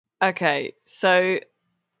Okay, so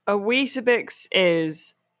a Weetabix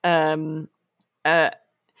is a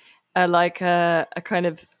like a kind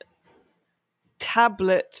of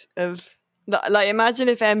tablet of like imagine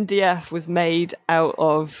if MDF was made out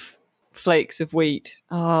of flakes of wheat.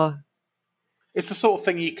 Oh, It's the sort of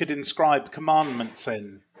thing you could inscribe commandments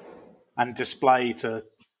in and display to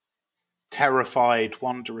terrified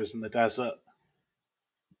wanderers in the desert.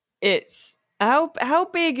 it's how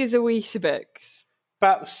big is a Weetabix?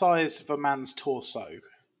 About the size of a man's torso.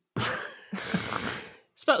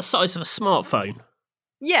 It's about the size of a smartphone.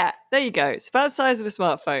 Yeah, there you go. It's about the size of a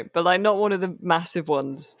smartphone, but like not one of the massive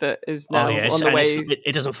ones that is now on the way.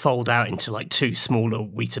 It doesn't fold out into like two smaller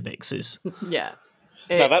Weetabixes. Yeah.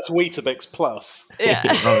 No, that's Weetabix Plus.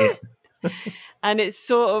 Yeah. And it's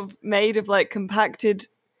sort of made of like compacted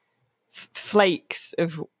flakes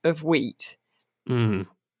of wheat. Mm.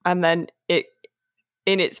 And then it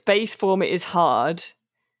in its base form it is hard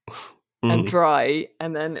and dry,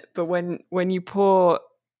 and then but when you pour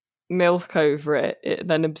milk over it, it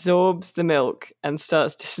then absorbs the milk and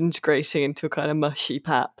starts disintegrating into a kind of mushy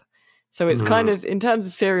pap. So it's kind of, in terms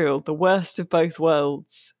of cereal, the worst of both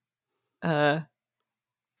worlds. Yeah.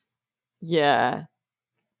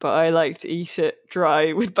 But I like to eat it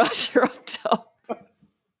dry with butter on top.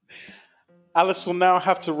 Alice will now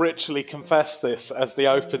have to ritually confess this as the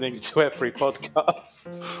opening to every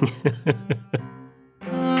podcast.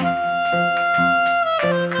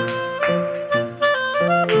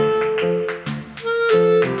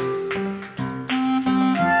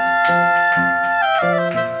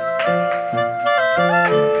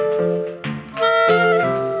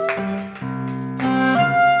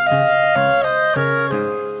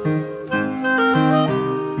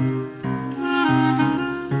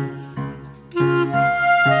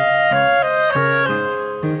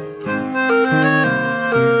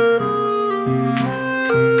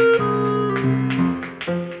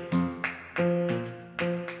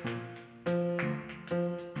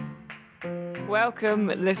 Welcome,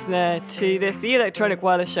 listener, to the Electronic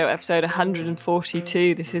Wireless Show, episode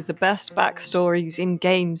 142. This is the best backstories in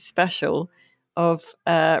games special of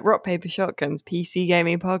Rock Paper Shotgun's PC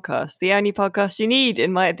gaming podcast. The only podcast you need,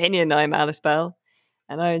 in my opinion. I'm Alice Bell,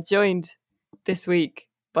 and I am joined this week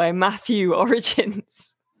by Matthew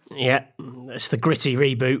Origins. Yeah, it's the gritty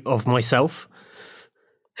reboot of myself.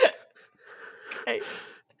 Okay.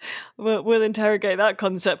 We'll interrogate that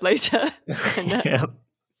concept later. Yeah.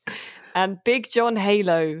 And Big John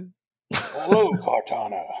Halo. Hello,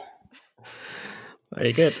 Cortana.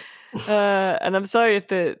 Very good. And I'm sorry if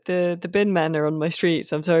the bin men are on my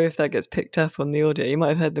streets. I'm sorry if that gets picked up on the audio. You might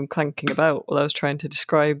have heard them clanking about while I was trying to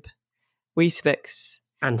describe Weetabix.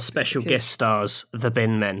 And special guest stars, the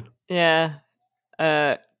bin men. Yeah.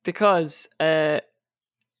 Because I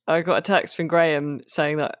got a text from Graham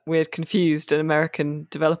saying that we had confused an American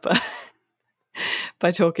developer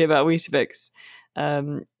by talking about Weetabix.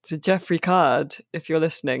 So Jeffrey Card, if you're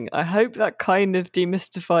listening, I hope that kind of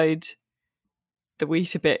demystified the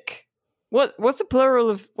Weetabix. What's the plural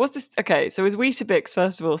of what's this? Okay, so is Weetabix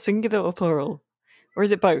first of all singular or plural, or is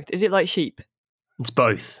it both? Is it like sheep? It's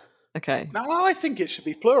both. Okay. No, I think it should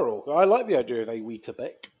be plural. I like the idea of a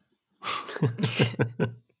Weetabix.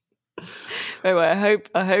 Anyway, I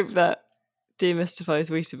hope that demystifies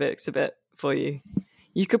Weetabix a bit for you.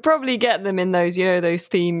 You could probably get them in those, those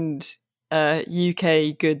themed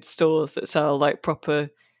UK goods stores that sell like proper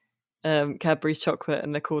Cadbury's chocolate,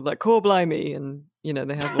 and they're called like Core Blimey, and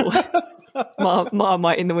they have all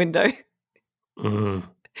Marmite in the window. Mm.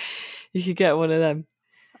 You could get one of them,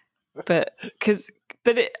 but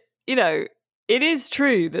it it is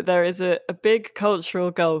true that there is a big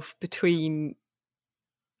cultural gulf between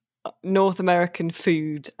North American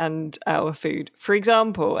food and our food. For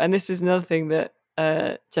example, and this is another thing that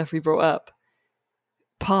Jeffrey brought up,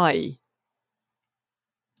 pie.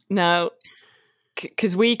 Now,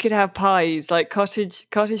 because we could have pies like cottage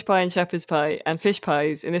pie and shepherd's pie and fish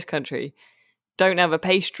pies in this country don't have a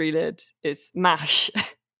pastry lid. It's mash.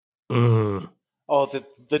 Mm. Oh,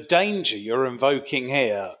 the danger you're invoking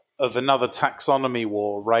here of another taxonomy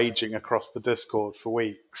war raging across the Discord for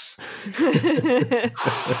weeks.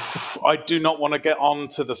 I do not want to get on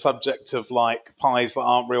to the subject of like pies that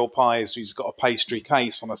aren't real pies who's got a pastry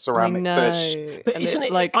case on a ceramic dish. But isn't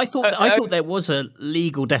it like I thought there was a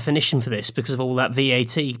legal definition for this because of all that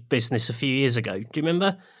VAT business a few years ago. Do you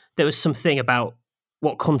remember? There was something about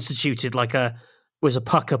what constituted was a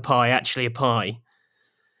pucker pie actually a pie?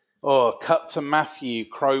 Oh, cut to Matthew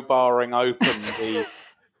crowbarring open the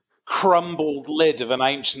crumbled lid of an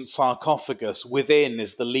ancient sarcophagus. Within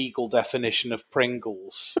is the legal definition of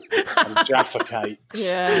Pringles and Jaffa cakes.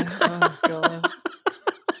 Yeah. Oh god.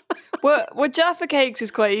 Well, Jaffa cakes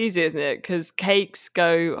is quite easy, isn't it? Because cakes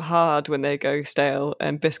go hard when they go stale,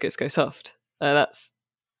 and biscuits go soft. That's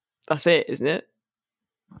it, isn't it?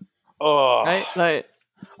 Oh, Right? Like,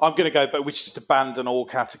 I'm going to go, but we just abandon all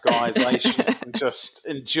categorization and just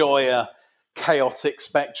enjoy a chaotic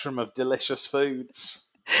spectrum of delicious foods.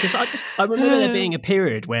 Because I remember there being a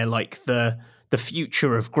period where like the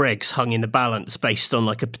future of Greggs hung in the balance based on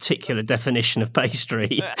like a particular definition of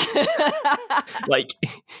pastry. Like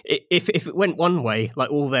if it went one way, like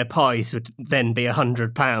all their pies would then be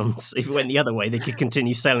 £100. If it went the other way, they could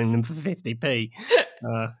continue selling them for 50p.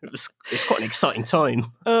 It was quite an exciting time.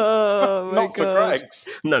 oh my Not for God. Greggs.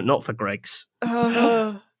 No, not for Greggs.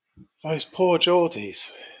 Those poor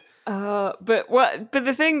Geordies. But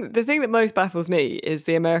the thing that most baffles me is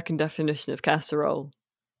the American definition of casserole,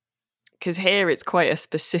 because here it's quite a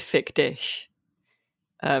specific dish,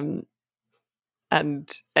 and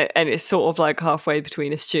it's sort of like halfway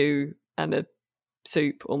between a stew and a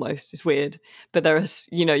soup almost. It's weird, but there is,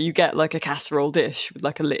 you get like a casserole dish with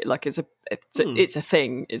like it's a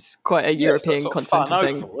thing. It's quite a European sort of continental fun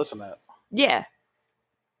thing, oval, isn't it? yeah.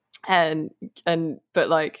 But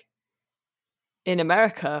like in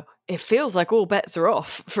America, it feels like all bets are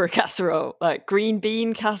off for a casserole. Like green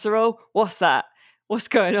bean casserole, what's that? What's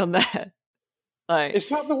going on there? Like, Is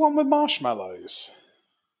that the one with marshmallows?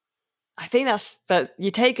 I think that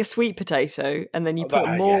you take a sweet potato and then you put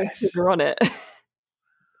more sugar on it.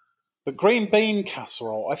 The green bean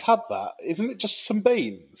casserole, I've had that. Isn't it just some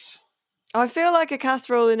beans? I feel like a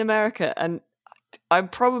casserole in America, and I'm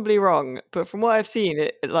probably wrong, but from what I've seen,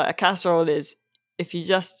 it like a casserole is if you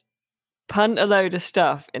just punt a load of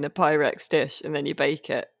stuff in a Pyrex dish and then you bake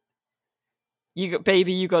it. You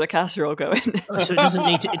got a casserole going. So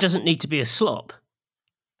it doesn't need to be a slop.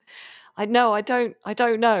 I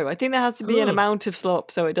don't know. I think there has to be an amount of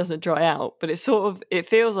slop so it doesn't dry out, but it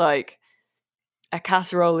feels like a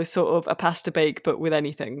casserole is sort of a pasta bake but with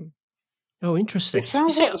anything. Oh, interesting. It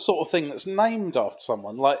sounds like the sort of thing that's named after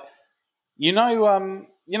someone. Like, you know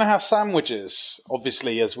how sandwiches,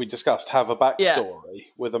 obviously, as we discussed, have a backstory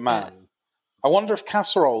with a man. Yeah. I wonder if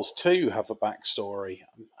casseroles too have a backstory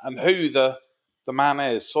and who the man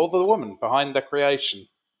is or the woman behind their creation.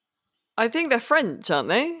 I think they're French, aren't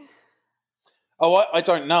they? Oh, I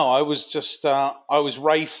don't know. I was just I was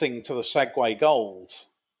racing to the Segway Gold.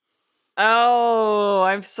 Oh,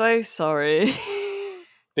 I'm so sorry.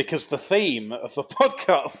 Because the theme of the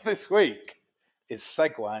podcast this week is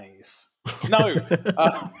segways. No.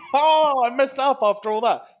 I messed up after all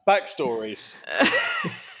that. Backstories.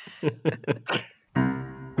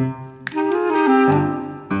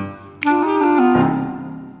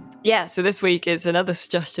 Yeah, so this week is another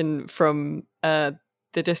suggestion from the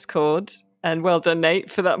Discord. And well done, Nate,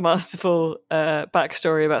 for that masterful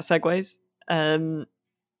backstory about segways.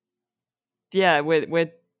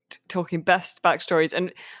 We're talking best backstories.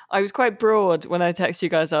 And I was quite broad when I texted you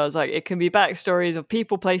guys. I was like, it can be backstories of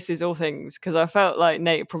people, places, or things. Because I felt like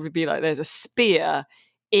Nate would probably be like, there's a spear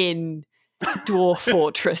in Dwarf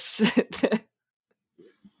Fortress.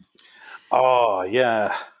 Oh,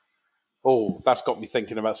 yeah. Oh, that's got me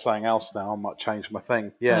thinking about something else now. I might change my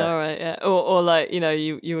thing. Yeah. All right, yeah. Or like, you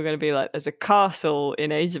were going to be like, there's a castle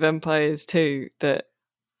in Age of Empires 2 that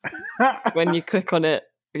when you click on it,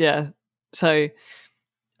 yeah. So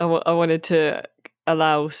I wanted to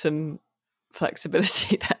allow some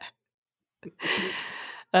flexibility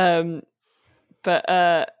there.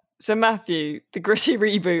 So Matthew, the gritty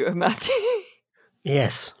reboot of Matthew.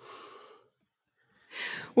 Yes.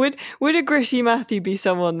 Would a gritty Matthew be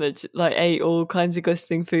someone that like ate all kinds of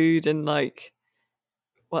glistening food and like,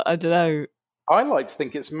 well, I don't know. I like to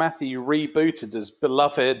think it's Matthew rebooted as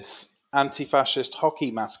beloved anti-fascist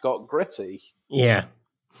hockey mascot Gritty. Yeah.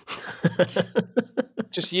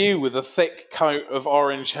 Just you with a thick coat of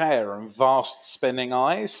orange hair and vast spinning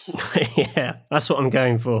eyes. Yeah, that's what I'm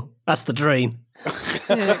going for. That's the dream.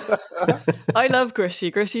 Yeah. I love Gritty.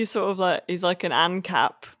 Gritty's sort of like, he's like an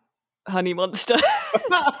ANCAP honey monster.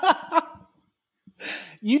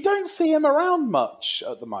 You don't see him around much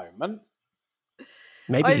at the moment.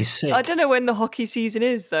 Maybe he's sick. I don't know when the hockey season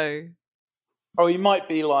is, though. Oh, he might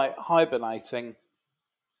be like hibernating.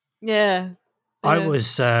 Yeah. I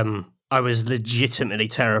was legitimately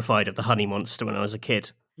terrified of the honey monster when I was a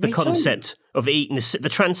kid. The Me concept of eating the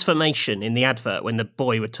transformation in the advert when the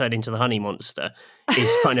boy would turn into the honey monster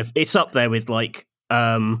is kind of, it's up there with like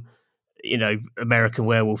American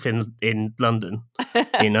Werewolf in London.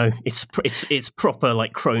 It's proper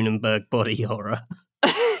like Cronenberg body horror.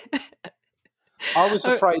 I was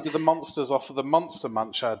afraid of the monsters off of the Monster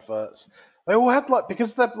Munch adverts. They all had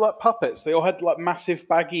because they're like puppets, they all had like massive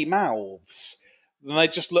baggy mouths then they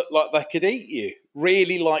just look like they could eat you,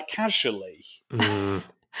 really like casually.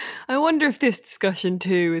 I wonder if this discussion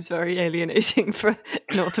too is very alienating for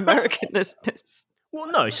North American listeners. Well,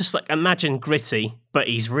 no, it's just like, imagine Gritty, but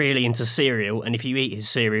he's really into cereal, and if you eat his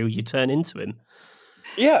cereal, you turn into him.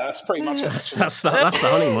 Yeah, that's pretty much it. That's the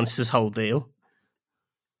Honey Monster's whole deal.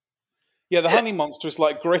 Yeah, the Honey Monster is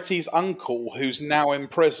like Gritty's uncle who's now in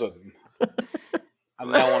prison.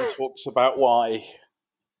 And no one talks about why.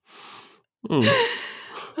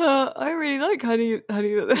 I really like Honey.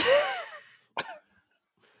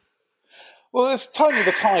 Well, there's Tony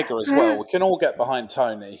the Tiger as well. We can all get behind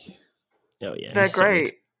Tony. Oh, yeah. They're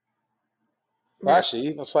great. Well,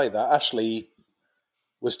 actually, I'll say that. Ashley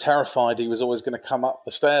was terrified he was always going to come up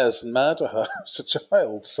the stairs and murder her as a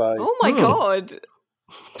child. So, oh my God.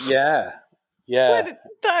 Yeah. Where did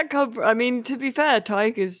that come from? I mean, to be fair,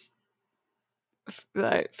 tigers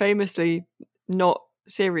famously not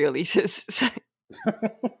serial eaters. So.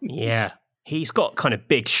 Yeah. He's got kind of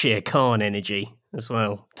big Shere Khan energy as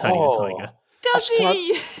well, Tony the Tiger. Does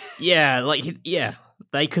he? Yeah,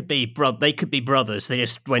 they could be brothers. They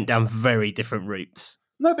just went down very different routes.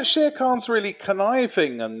 No, but Shere Khan's really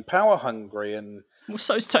conniving and power hungry, and well,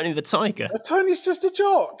 so is Tony the Tiger. Tony's just a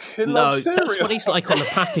jock who loves cereal. That's what he's like on the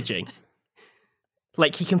packaging.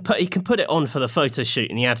 Like he can put it on for the photo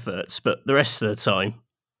shoot and the adverts, but the rest of the time,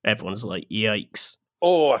 everyone's like, "Yikes!"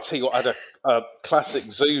 Oh, I tell you what, I had a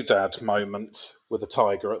classic Zoo Dad moment with a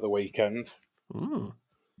tiger at the weekend.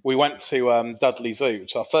 We went to Dudley Zoo.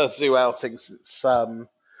 It's our first zoo outing since, there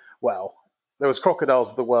was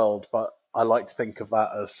Crocodiles of the World, but I like to think of that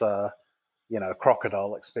as, a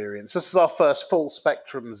crocodile experience. This is our first full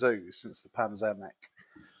spectrum zoo since the pandemic.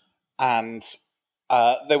 And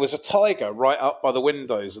there was a tiger right up by the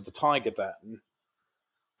windows of the tiger den.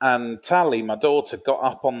 And Tally, my daughter, got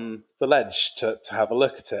up on the ledge to have a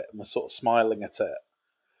look at it and was sort of smiling at it.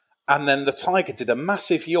 And then the tiger did a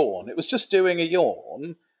massive yawn. It was just doing a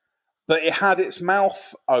yawn, but it had its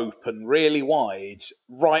mouth open really wide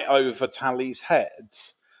right over Tally's head.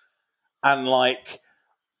 And,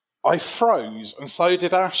 I froze, and so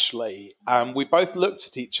did Ashley. And we both looked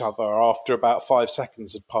at each other after about 5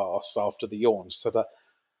 seconds had passed after the yawn. So,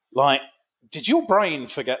 did your brain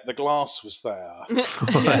forget the glass was there?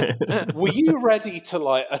 Were you ready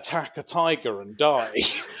to, attack a tiger and die?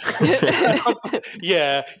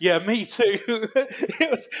 Yeah, me too.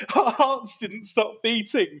 Our hearts didn't stop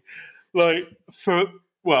beating. They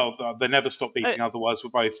never stopped beating, otherwise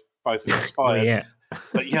we're both inspired. Yeah.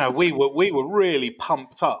 But, we were really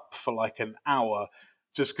pumped up for an hour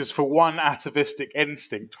just because for one atavistic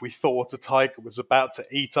instinct we thought a tiger was about to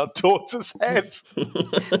eat our daughter's head.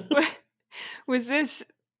 Was this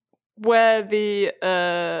where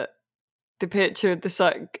the picture of the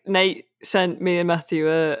site? Nate sent me and Matthew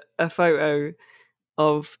a photo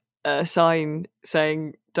of a sign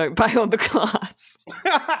saying "Don't bang on the glass."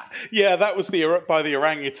 Yeah, that was by the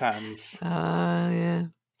orangutans. Yeah.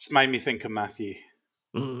 It's made me think of Matthew.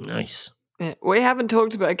 Nice. Yeah. We haven't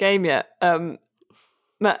talked about a game yet.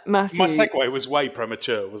 Matthew. My segue was way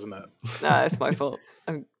premature, wasn't it? No, it's my fault.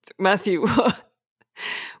 Matthew,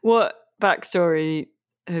 what backstory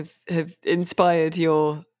have inspired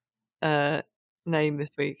your name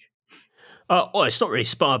this week? It's not really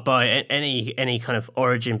inspired by any kind of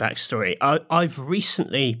origin backstory. I've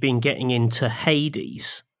recently been getting into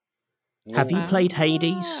Hades. Ooh. Have you played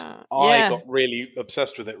Hades? I got really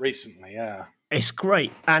obsessed with it recently, yeah. It's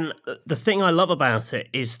great. And the thing I love about it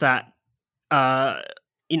is that,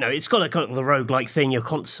 it's got a kind of the roguelike thing. You're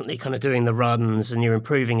constantly kind of doing the runs and you're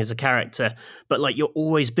improving as a character, but you're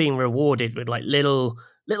always being rewarded with little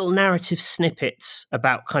narrative snippets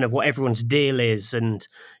about kind of what everyone's deal is and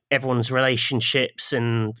everyone's relationships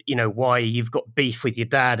and, why you've got beef with your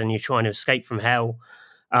dad and you're trying to escape from hell.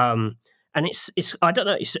 And it's I don't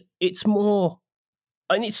know, it's more,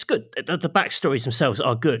 and it's good. The backstories themselves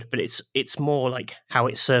are good, but it's more how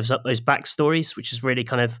it serves up those backstories, which is really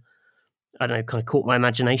kind of, I don't know, kind of caught my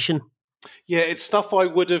imagination. Yeah, it's stuff I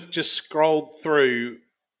would have just scrolled through,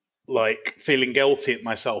 feeling guilty at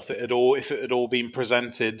myself if it had all been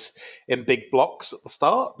presented in big blocks at the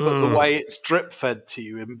start. But the way it's drip fed to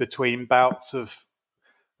you in between bouts of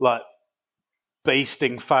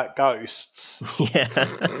beasting fat ghosts. Yeah.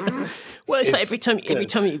 Well, it's every time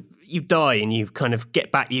you die and you kind of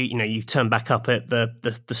get back, you turn back up at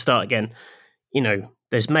the start again.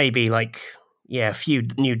 There's maybe a few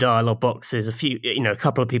new dialogue boxes, a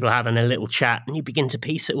couple of people having a little chat, and you begin to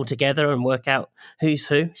piece it all together and work out who's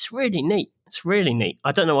who. It's really neat.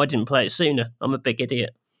 I don't know why I didn't play it sooner. I'm a big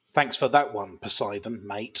idiot. Thanks for that one, Poseidon,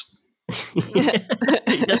 mate.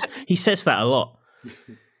 He says that a lot.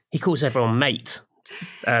 He calls everyone mate.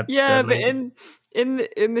 Yeah, but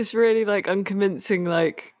in this really like unconvincing,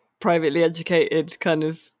 like privately educated kind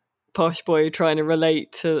of posh boy trying to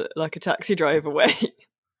relate to like a taxi driver way.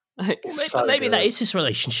 Like, well, maybe that is his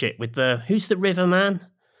relationship with who's the river man?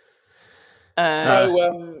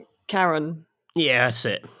 Karen. Yeah, that's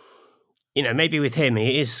it. Maybe with him,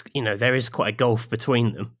 it is. There is quite a gulf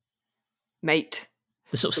between them. Mate,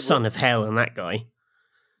 the sort of son of hell, and that guy.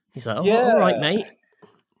 He's like, Yeah. all right, mate.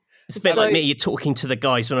 It's a bit like me. You're talking to the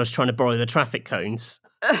guys when I was trying to borrow the traffic cones.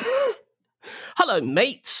 Hello,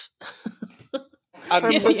 mates.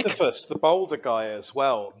 And Sisyphus, the boulder guy as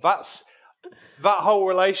well. That whole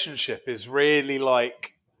relationship is really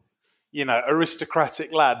like,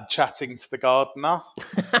 aristocratic lad chatting to the gardener.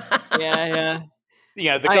 Yeah.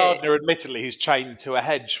 The gardener, admittedly, who's chained to a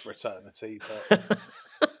hedge for eternity. But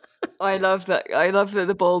I love that. I love that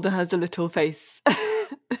the boulder has a little face.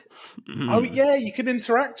 Oh yeah, you can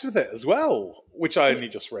interact with it as well, which I only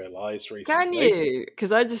just realised recently. Can you?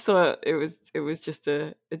 Because I just thought it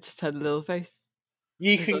just had a little face.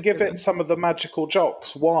 You can give it some of the magical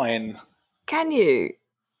jocks wine. Can you?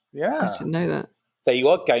 Yeah, I didn't know that. There you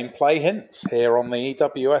are, gameplay hints here on the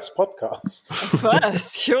EWS podcast.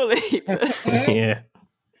 First, surely. Yeah,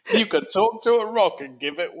 you could talk to a rock and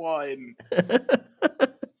give it wine.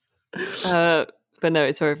 But no,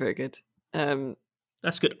 it's very, very good.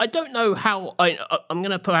 That's good. I don't know how. I'm going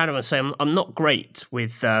to put Adam and say I'm not great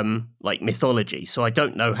with like mythology, so I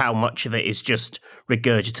don't know how much of it is just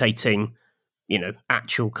regurgitating,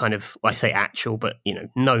 actual kind of. I say actual, but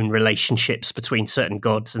known relationships between certain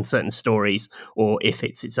gods and certain stories, or if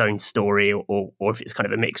it's its own story, or if it's kind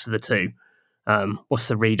of a mix of the two. What's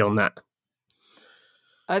the read on that?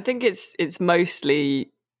 I think it's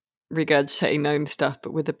mostly regurgitating known stuff,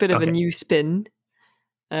 but with a bit of a new spin.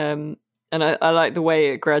 And I like the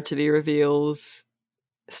way it gradually reveals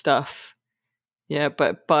stuff. Yeah,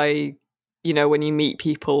 but by, when you meet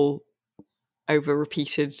people over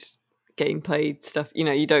repeated gameplay stuff,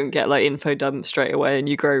 you don't get like info dump straight away, and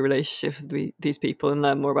you grow relationships with these people and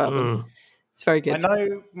learn more about them. It's very good. I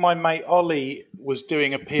know my mate Ollie was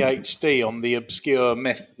doing a PhD on the obscure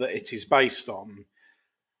myth that it is based on,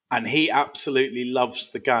 and he absolutely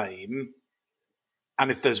loves the game. And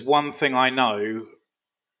if there's one thing I know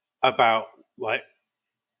about like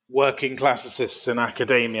working classicists in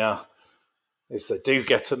academia, is they do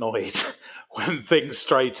get annoyed when things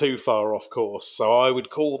stray too far off course. So I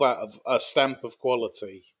would call that a stamp of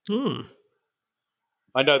quality.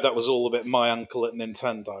 I know that was all a bit my uncle at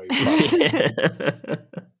Nintendo.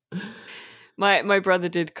 But My brother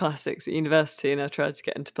did classics at university, and I tried to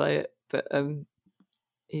get him to play it, but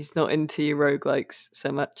he's not into your roguelikes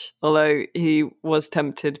so much. Although he was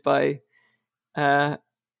tempted by how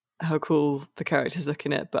cool the characters look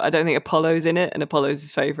in it, but I don't think Apollo's in it, and Apollo's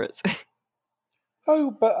his favourites.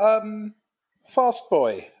 Oh, but Fast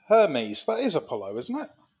Boy, Hermes, that is Apollo, isn't it?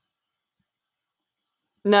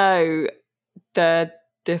 No, they're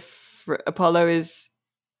different. Apollo is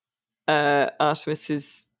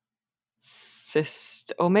Artemis's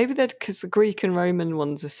sister, or maybe they're because the Greek and Roman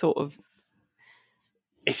ones are sort of.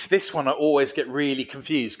 It's this one I always get really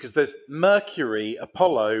confused because there's Mercury,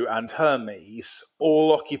 Apollo, and Hermes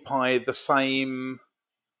all occupy the same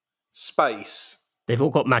space. They've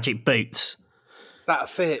all got magic boots.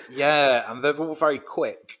 That's it, yeah, and they're all very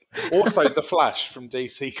quick. Also, the Flash from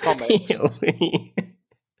DC Comics.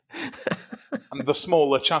 And the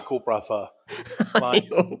smaller Chuckle Brother.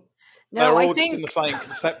 They're all just in the same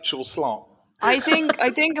conceptual slot. I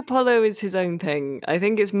think Apollo is his own thing. I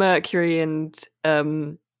think it's Mercury and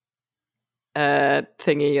Thingy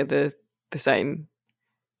are the same.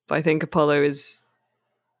 But I think Apollo is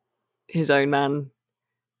his own man.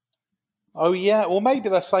 Oh yeah, well maybe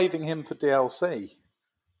they're saving him for DLC.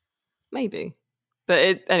 Maybe.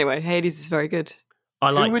 But anyway, Hades is very good.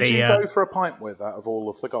 Who would you go for a pint with out of all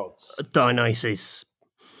of the gods? Dionysus.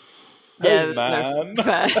 Yeah, man.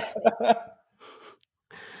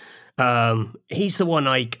 He's the one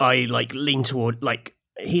I like lean toward. Like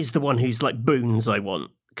he's the one who's like boons I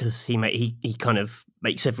want, because he kind of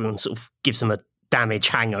makes everyone sort of gives them a damage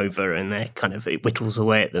hangover, and they kind of it whittles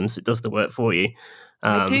away at them, so it does the work for you.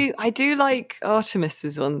 I do like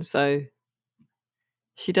Artemis's ones though.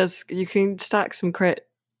 She does. You can stack some crit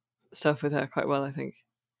stuff with her quite well, I think.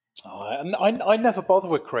 I never bother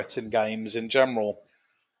with crit in games in general.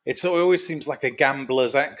 It always seems like a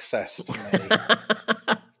gambler's excess to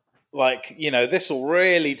me. Like, this will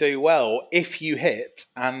really do well if you hit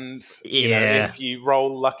and, if you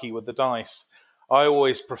roll lucky with the dice. I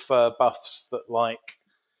always prefer buffs that, like,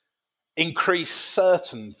 increase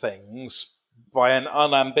certain things by an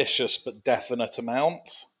unambitious but definite amount.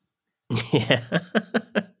 Yeah.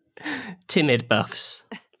 Timid buffs.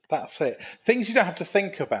 That's it. Things you don't have to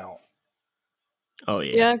think about. Oh,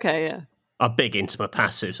 yeah. Yeah, okay, yeah. I'm big into my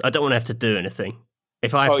passives. I don't want to have to do anything.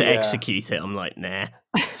 If I have to execute it, I'm like, nah,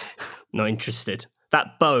 not interested.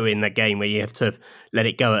 That bow in the game where you have to let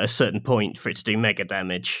it go at a certain point for it to do mega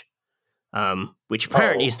damage, which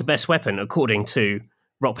apparently is the best weapon according to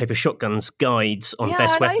Rock Paper Shotgun's guides on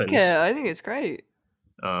best weapons. Yeah, I like it. I think it's great.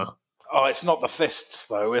 It's not the fists,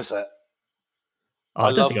 though, is it?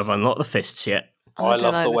 I don't think I've unlocked the fists yet. I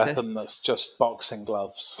love the weapon that's just boxing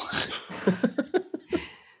gloves.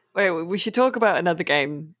 Wait, we should talk about another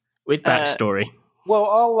game. With backstory. Well,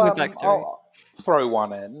 I'll throw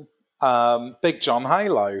one in. Big John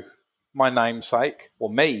Halo, my namesake, or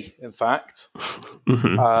me, in fact,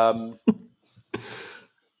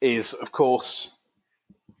 is, of course,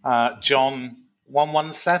 John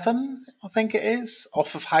 117, I think it is,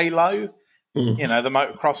 off of Halo. You know, the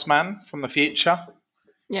motocross man from the future.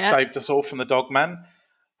 Yeah. Saved us all from the dog man.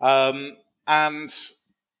 And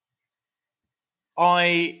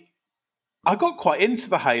I got quite into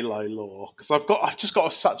the Halo lore because I've just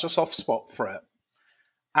got such a soft spot for it.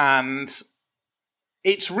 And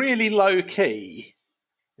it's really low key,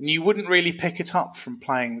 and you wouldn't really pick it up from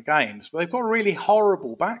playing the games, but they've got a really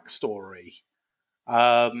horrible backstory.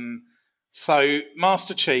 So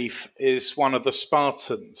Master Chief is one of the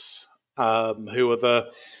Spartans, who are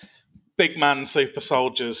the big man super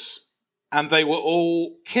soldiers, and they were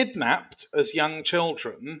all kidnapped as young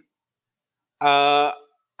children,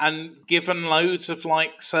 and given loads of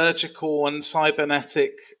like surgical and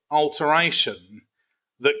cybernetic alteration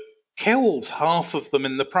that killed half of them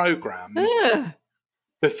in the program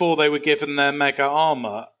before they were given their mega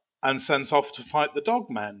armor and sent off to fight the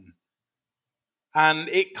Dogmen. And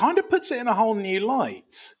it kind of puts it in a whole new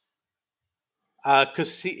light.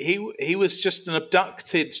 Because he was just an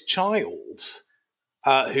abducted child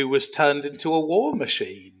who was turned into a war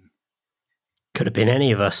machine. Could have been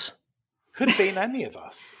any of us. Could have been any of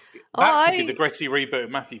us. That could be the gritty reboot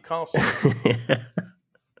of Matthew Castle.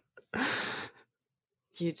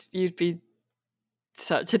 You'd be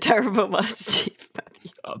such a terrible Master Chief,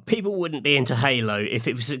 Matthew. People wouldn't be into Halo if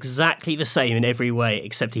it was exactly the same in every way,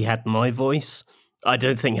 except he had my voice. I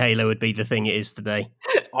don't think Halo would be the thing it is today.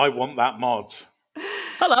 I want that mod.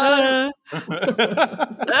 Hello!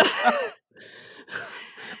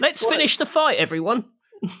 Let's finish the fight, everyone.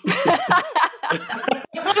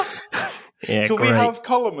 Can we have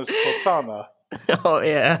column as Cortana? Oh,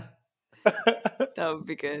 yeah. That would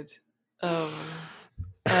be good.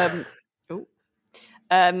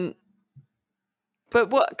 But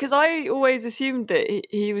what? Because I always assumed that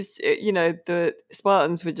he was, the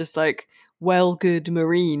Spartans were just like good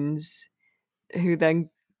Marines who then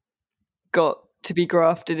got to be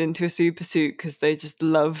grafted into a super suit because they just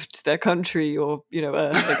loved their country or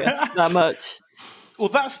Earth, I guess, that much. Well,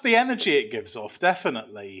 that's the energy it gives off,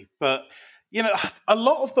 definitely. But a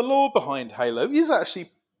lot of the lore behind Halo is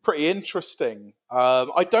actually pretty interesting.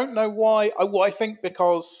 I don't know why. I think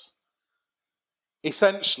because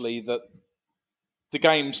essentially that the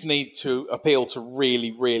games need to appeal to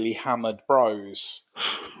really, really hammered bros,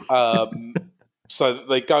 so that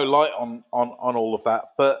they go light on all of that.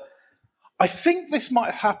 But I think this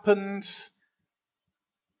might have happened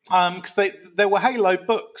because there were Halo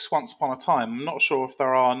books once upon a time. I'm not sure if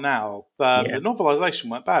there are now. The novelization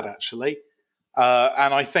weren't bad, actually.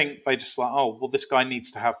 And I think they just this guy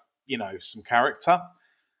needs to have, some character.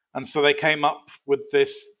 And so they came up with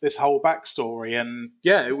this whole backstory. And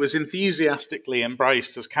it was enthusiastically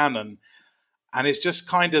embraced as canon. And it's just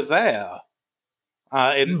kind of there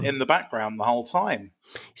in the background the whole time.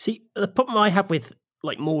 See, the problem I have with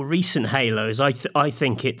more recent Halos, I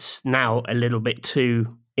think it's now a little bit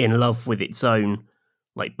too in love with its own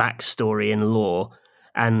backstory and lore.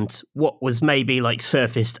 And what was maybe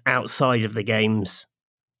surfaced outside of the games,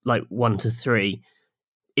 1 to 3,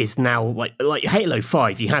 is now like Halo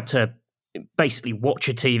 5. You had to basically watch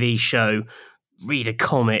a TV show, read a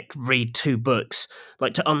comic, read 2 books,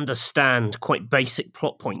 to understand quite basic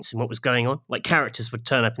plot points in what was going on. Characters would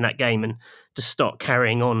turn up in that game and to start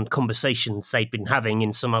carrying on conversations they'd been having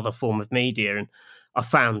in some other form of media. And I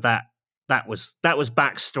found that was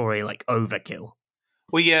backstory overkill.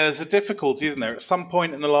 Well, yeah, there's a difficulty, isn't there? At some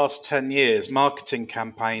point in the last 10 years, marketing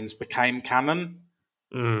campaigns became canon.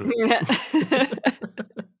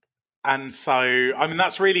 And so,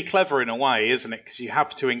 that's really clever in a way, isn't it? Because you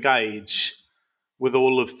have to engage with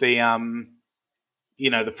all of the,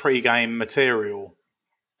 the pre-game material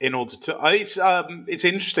in order to... It's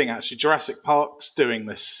interesting, actually. Jurassic Park's doing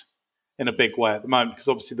this in a big way at the moment, because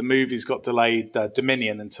obviously the movie's got delayed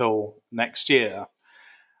Dominion until next year.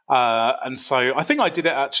 And so I think I did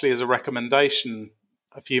it actually as a recommendation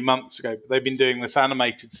a few months ago. But they've been doing this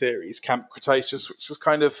animated series, Camp Cretaceous, which is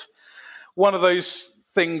kind of one of those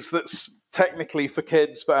things that's technically for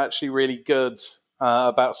kids, but actually really good,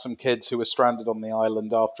 about some kids who were stranded on the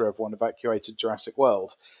island after everyone evacuated Jurassic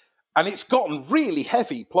World. And it's gotten really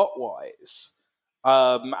heavy plot-wise.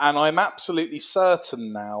 And I'm absolutely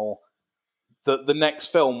certain now that the next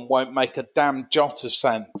film won't make a damn jot of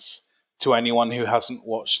sense to anyone who hasn't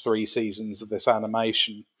watched 3 seasons of this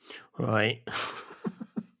animation. Right.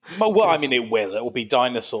 Well, I mean, it will. It will be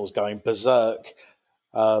dinosaurs going berserk.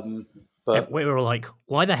 But we were all like,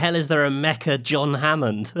 why the hell is there a mecha John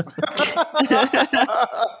Hammond?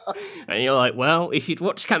 And you're like, well, if you'd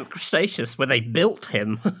watched Camp Cretaceous where they built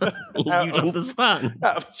him, you'd understand.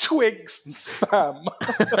 Out of twigs and spam.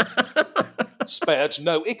 Spared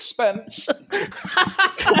no expense.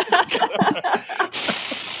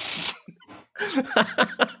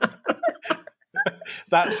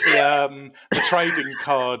 That's the trading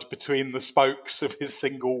card between the spokes of his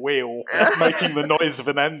single wheel, making the noise of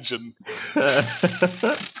an engine.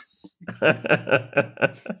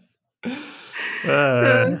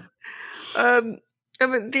 I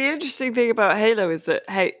mean, the interesting thing about Halo is that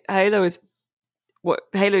Halo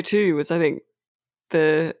 2 was, I think,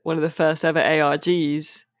 one of the first ever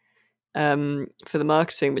ARGs for the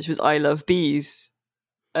marketing, which was I Love Bees.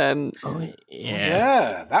 That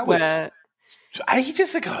was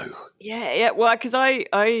ages ago. Yeah. Well, because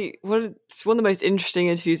it's one of the most interesting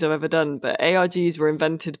interviews I've ever done. But ARGs were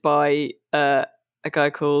invented by a guy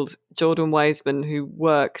called Jordan Weisman, who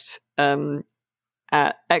worked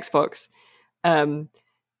at Xbox. And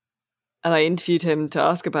I interviewed him to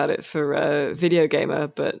ask about it for Video Gamer,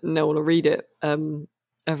 but no one will read it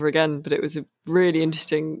ever again. But it was a really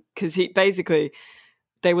interesting, because they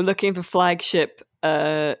were looking for flagship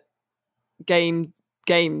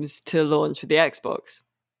games to launch with the Xbox.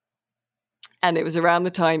 And it was around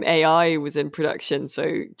the time AI was in production.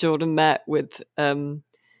 So Jordan met with Steven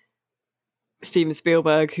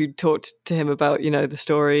Spielberg, who talked to him about, the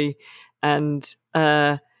story, and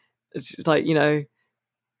it's like,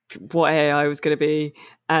 what AI was going to be.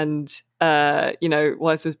 And,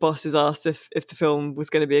 Weisman's bosses asked if the film was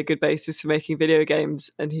going to be a good basis for making video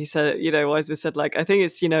games. And he said, Weisman said, like, I think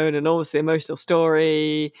it's, an enormously emotional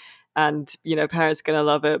story, and, parents are going to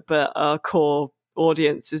love it, but our core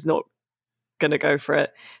audience is not going to go for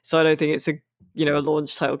it. So I don't think it's a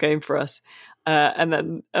launch title game for us. And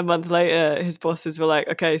then a month later, his bosses were like,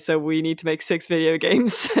 okay, so we need to make 6 video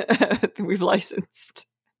games. We've licensed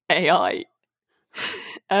AI.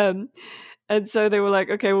 And so they were like,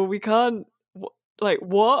 okay, well, we can't, like,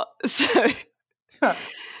 what?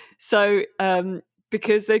 So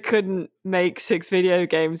because they couldn't make 6 video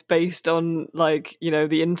games based on, like,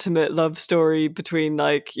 the intimate love story between,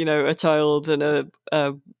 like, a child and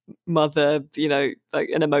a mother, like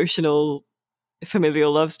an emotional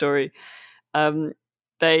familial love story,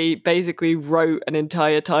 they basically wrote an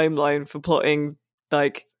entire timeline for plotting,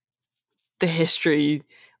 like, the history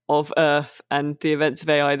of Earth and the events of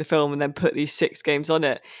AI, the film, and then put these 6 games on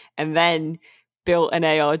it, and then built an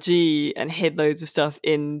ARG and hid loads of stuff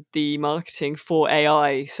in the marketing for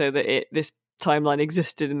AI so that this timeline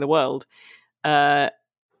existed in the world. And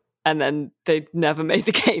then they never made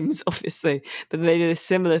the games, obviously, but they did a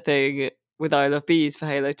similar thing with I Love Bees for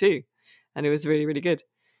Halo 2, and it was really, really good.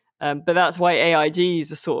 But that's why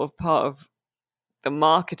AIGs are sort of part of the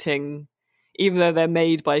marketing, even though they're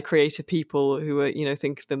made by creative people who are,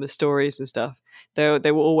 think of them as stories and stuff.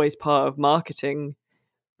 They were always part of marketing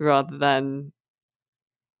rather than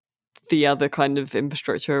the other kind of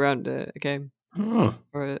infrastructure around a game or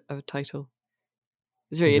a title.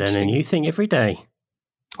 It's really interesting. Learn a new thing every day.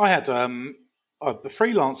 I had a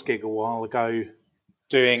freelance gig a while ago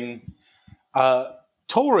doing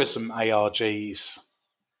tourism ARGs.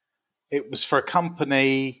 It was for a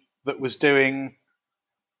company that was doing,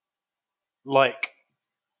 like,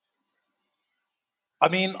 I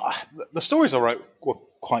mean, the stories I wrote were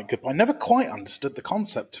quite good, but I never quite understood the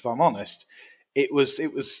concept, if I'm honest. It was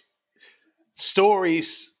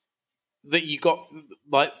stories that you got,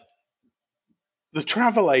 like, the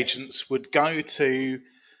travel agents would go to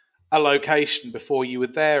a location before you were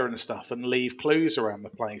there and stuff and leave clues around the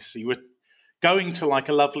place. So you were going to, like,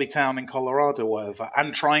 a lovely town in Colorado or whatever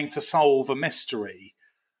and trying to solve a mystery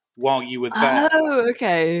while you were there. Oh,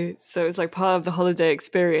 okay. So it's like part of the holiday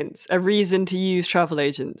experience, a reason to use travel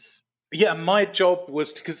agents. Yeah, my job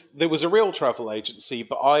was, because there was a real travel agency,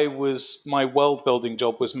 but my world building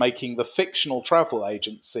job was making the fictional travel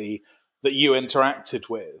agency that you interacted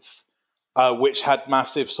with, which had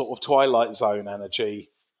massive sort of Twilight Zone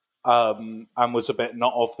energy. and was a bit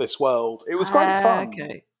not of this world. It was great fun.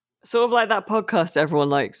 Okay. Sort of like that podcast everyone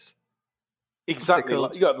likes. Exactly.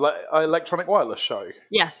 Like Electronic Wireless Show.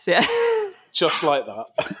 Yes, yeah. Just like that.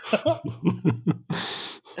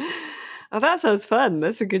 Oh, that sounds fun.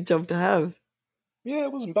 That's a good job to have. Yeah,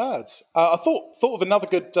 it wasn't bad. I thought of another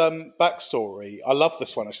good backstory. I love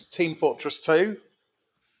this one. It's Team Fortress 2.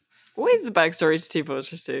 What is the backstory to Team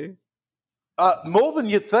Fortress 2? More than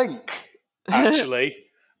you'd think, actually.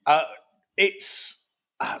 It's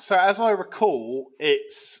so, as I recall,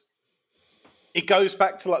 it goes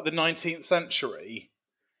back to like the 19th century,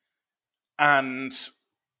 and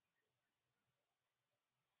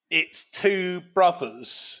it's two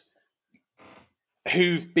brothers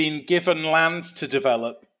who've been given land to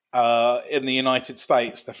develop in the United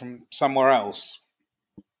States. They're from somewhere else,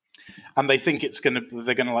 and they think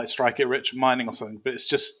they're gonna like strike it rich mining or something, but it's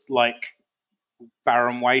just like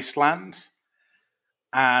barren wasteland.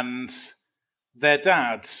 And their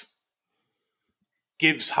dad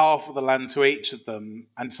gives half of the land to each of them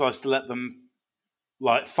and decides to let them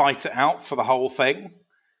like fight it out for the whole thing.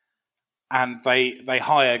 And they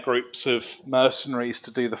hire groups of mercenaries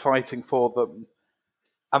to do the fighting for them.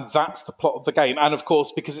 And that's the plot of the game. And of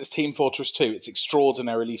course, because it's Team Fortress 2, it's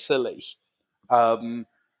extraordinarily silly. But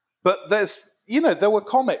there were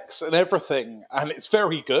comics and everything, and it's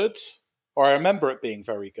very good. Or I remember it being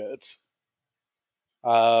very good.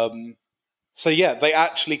 So yeah, they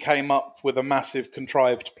actually came up with a massive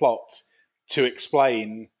contrived plot to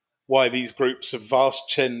explain why these groups of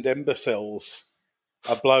vast-chinned imbeciles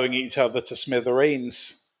are blowing each other to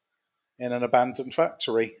smithereens in an abandoned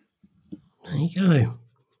factory. There you go.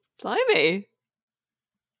 Blimey.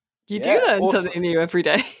 You do learn something new every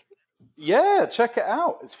day. Yeah, check it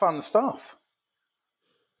out. It's fun stuff.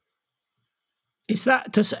 Is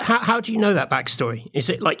that how do you know that backstory? Is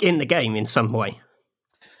it like in the game in some way?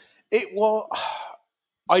 It was.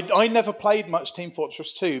 I never played much Team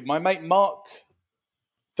Fortress 2. My mate Mark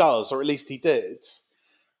does, or at least he did,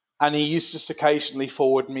 and he used to just occasionally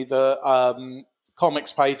forward me the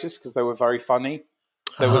comics pages because they were very funny.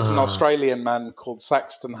 There was an Australian man called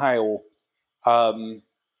Saxton Hale,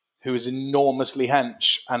 who was enormously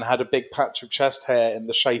hench and had a big patch of chest hair in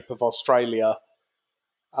the shape of Australia,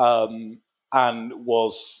 and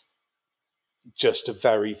was just a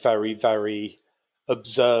very, very, very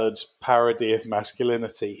absurd parody of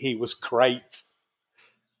masculinity. He was great.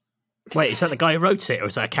 Wait, is that the guy who wrote it, or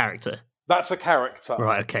is that a character? That's a character.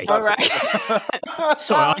 Right, okay. All right.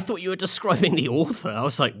 Sorry, I thought you were describing the author. I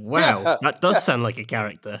was like, wow, that does sound like a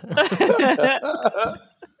character. I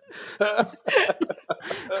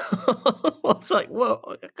was like,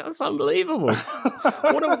 whoa, that's unbelievable.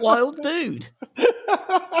 What a wild dude.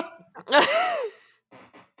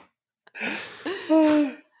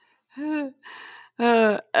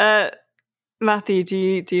 Matthew, do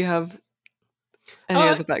you have any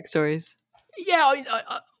other backstories? Yeah,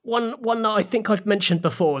 one that I think I've mentioned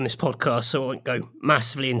before on this podcast, so I won't go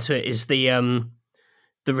massively into it, is the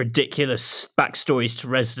ridiculous backstories to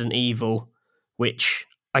Resident Evil, which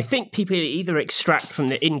I think people either extract from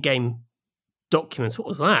the in-game documents. What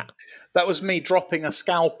was that? That was me dropping a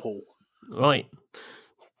scalpel. Right.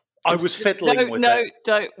 I was fiddling with it. No,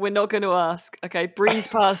 don't. We're not going to ask. Okay, breeze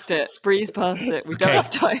past it. Breeze past it. We don't have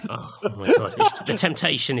time. Oh my God. The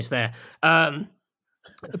temptation is there.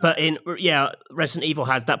 But Resident Evil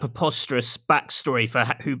had that preposterous backstory for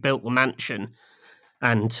who built the mansion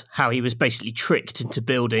and how he was basically tricked into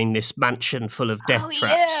building this mansion full of death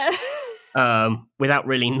traps without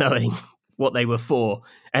really knowing what they were for.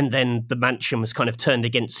 And then the mansion was kind of turned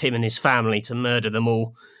against him and his family to murder them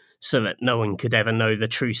all so that no one could ever know the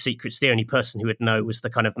true secrets. The only person who would know was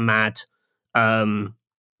the kind of mad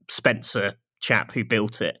Spencer chap who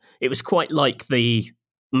built it. It was quite like the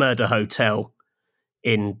murder hotel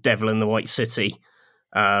in Devil in the White City.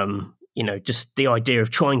 Just the idea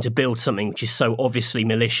of trying to build something which is so obviously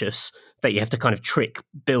malicious that you have to kind of trick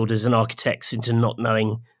builders and architects into not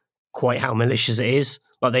knowing quite how malicious it is.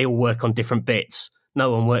 Like they all work on different bits.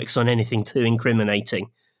 No one works on anything too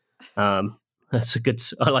incriminating. I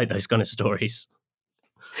like those kind of stories.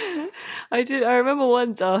 I remember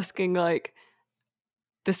once asking like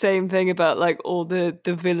the same thing about like all the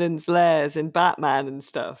villains' lairs in Batman and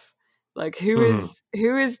stuff. Like who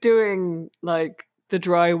is doing like the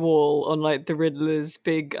drywall on like the Riddler's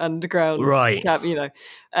big underground camp,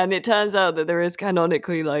 and it turns out that there is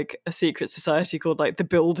canonically like a secret society called like the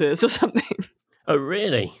Builders or something. Oh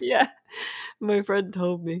really? Yeah, my friend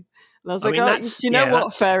told me, and I was do you know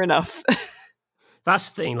what? Fair enough. That's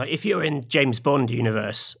the thing. Like if you're in James Bond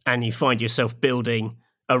universe and you find yourself building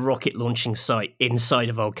a rocket launching site inside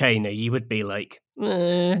a volcano, you would be like,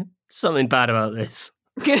 something bad about this.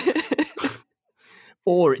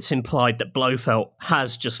 Or it's implied that Blofeld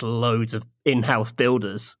has just loads of in-house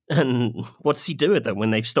builders, and what does he do with them when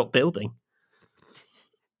they've stopped building?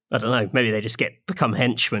 I don't know. Maybe they just become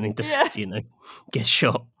henchmen and just, get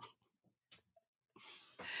shot.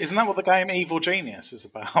 Isn't that what the game Evil Genius is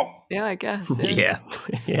about? Yeah, I guess. Yeah.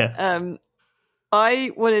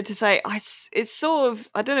 I wanted to say, it's sort of,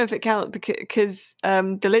 I don't know if it counts because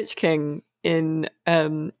the Lich King in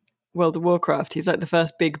World of Warcraft, he's like the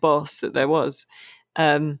first big boss that there was.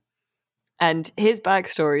 And his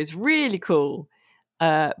backstory is really cool,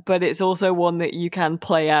 but it's also one that you can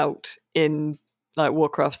play out in like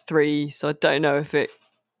Warcraft 3, so I don't know if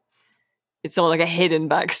it's not like a hidden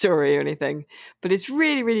backstory or anything, but it's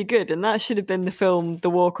really, really good, and that should have been the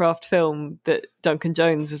Warcraft film that Duncan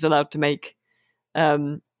Jones was allowed to make.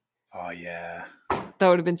 Oh yeah, that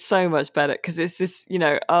would have been so much better, because it's this,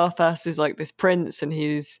 Arthas is like this prince, and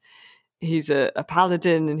he's a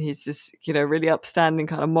paladin, and he's this, really upstanding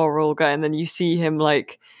kind of moral guy, and then you see him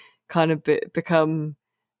like kind of become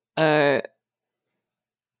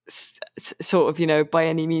sort of, by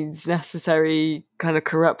any means necessary, kind of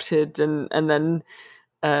corrupted, and then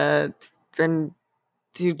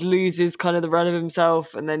he loses kind of the run of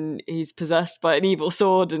himself, and then he's possessed by an evil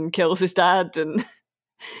sword and kills his dad, and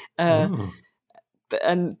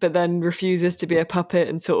but then refuses to be a puppet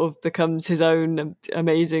and sort of becomes his own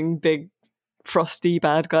amazing big frosty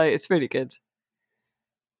bad guy. It's really good.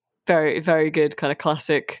 Very, very good kind of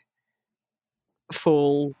classic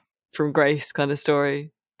fall from grace kind of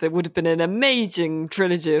story. There would have been an amazing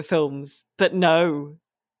trilogy of films, but no.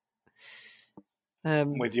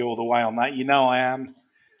 I'm with you all the way on that. I am.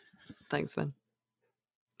 Thanks, man.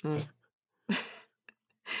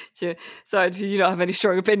 So, do you not have any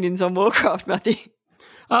strong opinions on Warcraft, Matthew?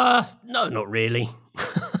 No, not really.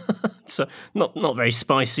 So, not very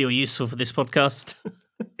spicy or useful for this podcast.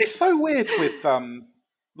 It's so weird with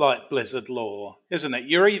like Blizzard lore, isn't it?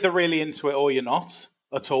 You're either really into it or you're not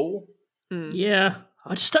at all. Yeah,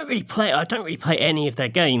 I just don't really play. I don't really play any of their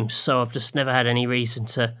games, so I've just never had any reason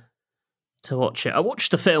to watch it. I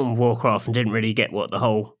watched the film Warcraft and didn't really get what the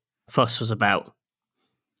whole fuss was about.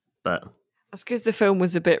 But that's because the film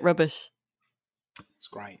was a bit rubbish. It's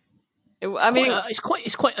great.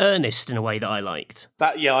 It's quite earnest in a way that I liked.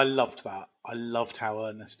 I loved that. I loved how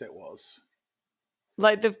earnest it was.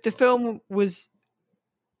 Like the film was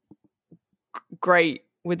great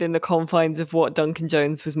within the confines of what Duncan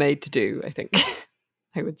Jones was made to do, I think.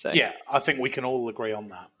 I would say. Yeah, I think we can all agree on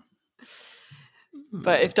that.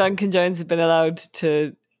 But if Duncan Jones had been allowed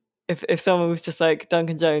to, if someone was just like,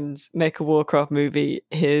 Duncan Jones, make a Warcraft movie,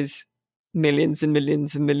 here's millions and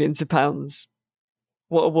millions and millions of pounds,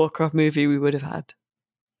 what a Warcraft movie we would have had.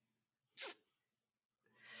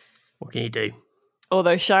 What can you do?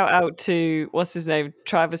 Although, shout out to, what's his name?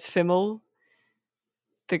 Travis Fimmel,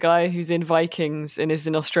 the guy who's in Vikings and is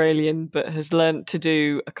an Australian, but has learnt to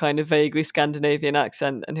do a kind of vaguely Scandinavian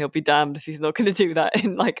accent, and he'll be damned if he's not going to do that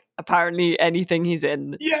in, like, apparently anything he's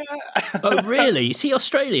in. Yeah. Oh, really? Is he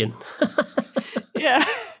Australian? Yeah.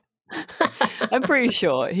 I'm pretty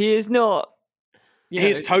sure. He is not. He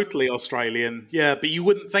is totally Australian, yeah, but you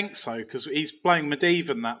wouldn't think so, because he's playing Medivh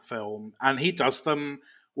in that film, and he does them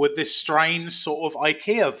with this strange sort of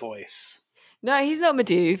IKEA voice. No, he's not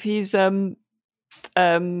Medivh. He's oh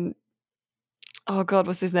god,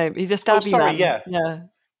 what's his name? He's a Stabby. Oh, sorry, man.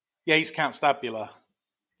 Yeah, he's Count Stabula.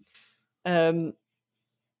 Medivh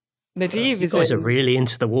you guys are really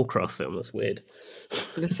into the Warcraft film. That's weird.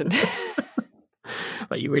 Listen.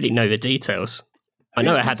 Like, you really know the details. I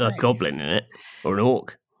know it had a goblin in it, or an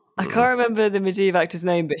orc. I can't remember the Medivh actor's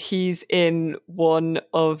name, but he's in one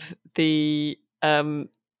of the Tom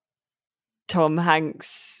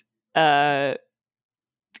Hanks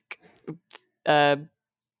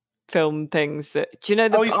film things that. Do you know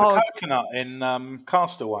the? Oh, he's the coconut in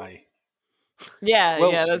Castaway. Yeah,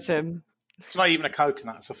 Wilson. Yeah, that's him. It's not even a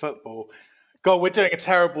coconut; it's a football. God, we're doing a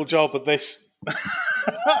terrible job of this.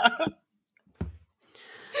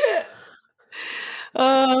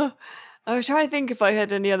 I was trying to think if I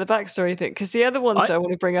had any other backstory thing, because the other ones I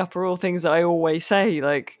want to bring up are all things that I always say,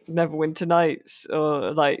 like Neverwinter Nights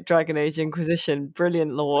or like Dragon Age Inquisition.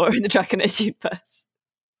 Brilliant lore in the Dragon Age universe.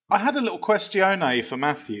 I had a little questione for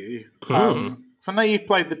Matthew. So I know you've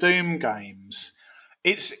played the Doom games.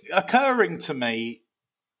 It's occurring to me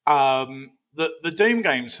that the Doom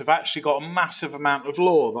games have actually got a massive amount of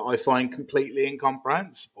lore that I find completely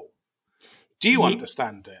incomprehensible. Do you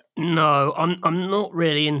understand it? No, I'm not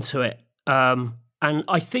really into it. And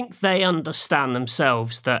I think they understand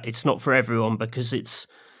themselves that it's not for everyone, because it's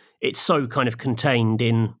so kind of contained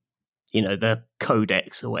in the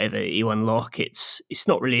codex or whatever you unlock. It's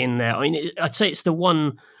not really in there. I mean, I'd say it's the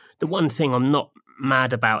one thing I'm not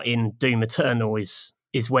mad about in Doom Eternal is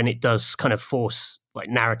when it does kind of force like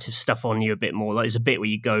narrative stuff on you a bit more. Like there's a bit where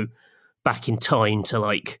you go back in time to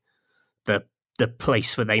like the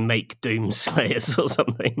place where they make Doom Slayers or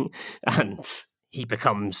something, and he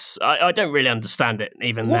becomes. I don't really understand it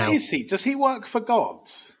even now. What is he? Does he work for God?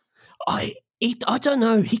 I don't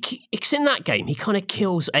know. It's in that game. He kind of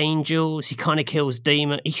kills angels. He kind of kills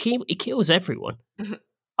demons. He kills everyone.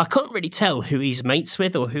 I can't really tell who he's mates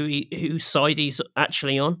with or whose side he's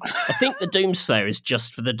actually on. I think the Doomslayer is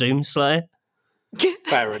just for the Doomslayer.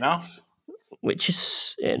 Fair enough. Which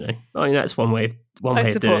is, I mean, that's one way of doing it.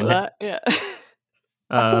 I support that. Yeah.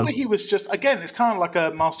 I thought that he was just, again, it's kind of like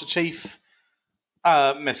a Master Chief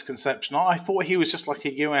misconception. I thought he was just like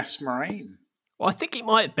a US Marine. Well, I think he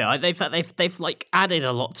might be. They've like added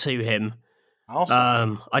a lot to him.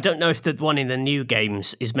 Awesome. I don't know if the one in the new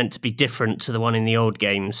games is meant to be different to the one in the old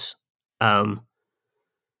games. Yeah,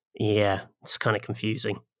 it's kind of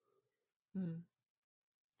confusing.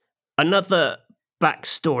 Another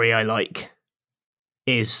backstory I like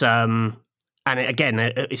is, and again,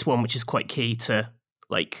 it's one which is quite key to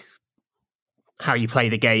like how you play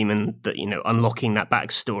the game, and that unlocking that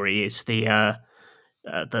backstory is the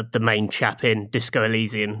main chap in Disco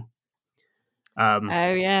Elysium. Oh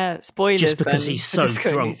yeah, spoilers. Just because then, he's so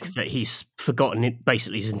drunk Elysium. that he's forgotten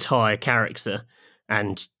basically his entire character,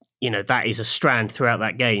 and that is a strand throughout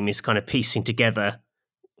that game, is kind of piecing together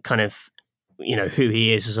kind of who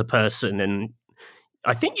he is as a person. And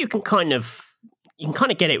I think you can kind of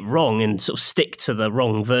get it wrong and sort of stick to the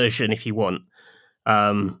wrong version if you want.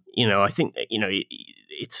 I think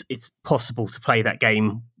it's possible to play that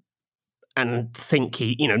game and think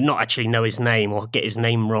he, not actually know his name or get his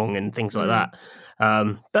name wrong and things like that.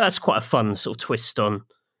 But that's quite a fun sort of twist on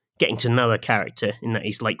getting to know a character, in that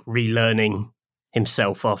he's like relearning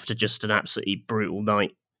himself after just an absolutely brutal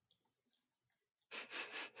night.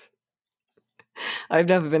 I've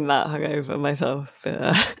never been that hungover myself,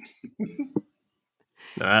 but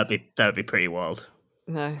No, that'd be pretty wild.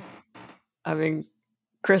 no. I mean,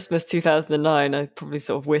 Christmas 2009, I probably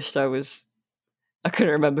sort of wished I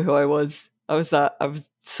couldn't remember who I was. I was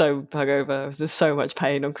so hungover. I was in so much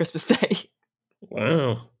pain on Christmas Day.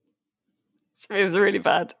 Wow. It was really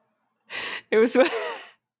bad. It was like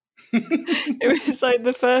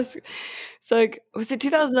the first, it's like, was it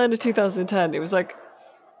 2009 or 2010? It was like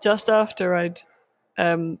just after I'd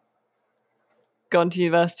gone to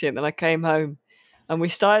university, and then I came home, and we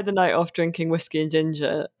started the night off drinking whiskey and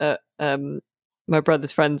ginger at my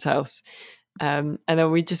brother's friend's house. And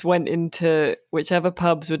then we just went into whichever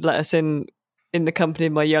pubs would let us in the company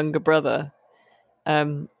of my younger brother,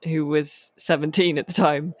 who was 17 at the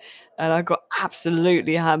time. And I got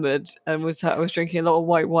absolutely hammered, and I was drinking a lot of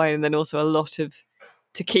white wine and then also a lot of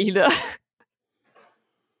tequila.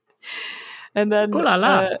 And then Ooh la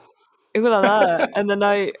la. And then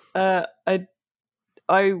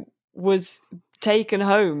I was taken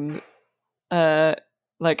home,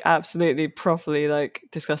 like absolutely properly, like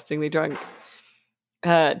disgustingly drunk.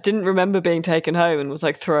 Didn't remember being taken home, and was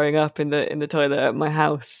like throwing up in the toilet at my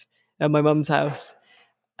house, at my mum's house,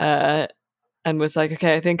 and was like,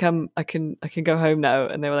 okay, I think I can go home now.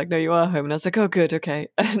 And they were like, no, you are home. And I was like, oh, good, okay.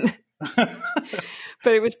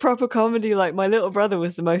 But it was proper comedy. Like, my little brother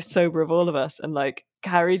was the most sober of all of us, and like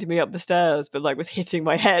carried me up the stairs, but like was hitting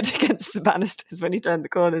my head against the banisters when he turned the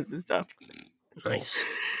corners and stuff. Nice.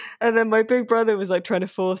 And then my big brother was like trying to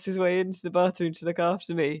force his way into the bathroom to look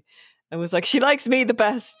after me, and was like, she likes me the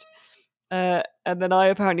best. And then I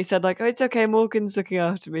apparently said like, oh, it's okay, Morgan's looking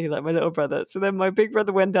after me, like my little brother. So then my big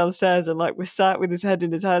brother went downstairs and like was sat with his head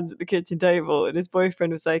in his hands at the kitchen table, and his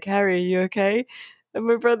boyfriend was like, Harry, are you okay? And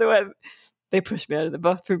my brother went, they pushed me out of the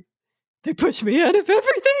bathroom. They pushed me out of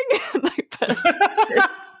everything. And like,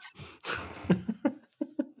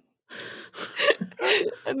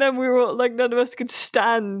 and then we were all like, none of us could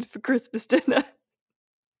stand for Christmas dinner.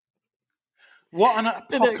 What an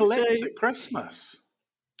apocalyptic Christmas.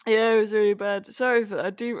 Yeah, it was really bad. Sorry for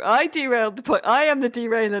that. I derailed the point. I am the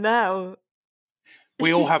derailer now.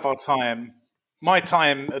 We all have our time. My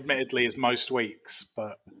time, admittedly, is most weeks,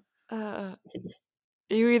 but...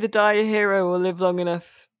 You either die a hero or live long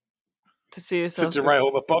enough to see yourself... To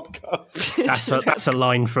derail the podcast. That's a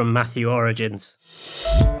line from Matthew Origins.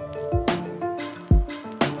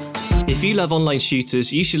 If If you love online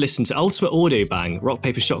shooters, you should listen to Ultimate Audio Bang, Rock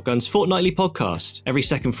Paper Shotgun's fortnightly podcast. Every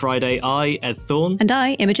second Friday, I, Ed Thorne, and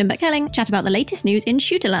I, Imogen Beck-Helling, chat about the latest news in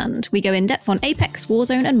Shooterland. We go in depth on Apex,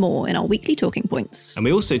 Warzone, and more in our weekly talking points. and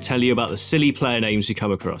we also tell you about the silly player names we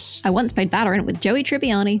come across. I once played Valorant with Joey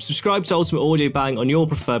Tribbiani. Subscribe to Ultimate Audio Bang on your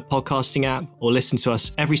preferred podcasting app, or listen to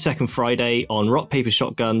us every second Friday on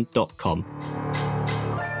rockpapershotgun.com.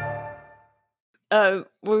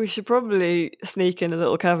 Well, we should probably sneak in a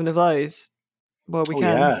little Cavern of Lies while we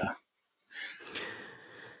can.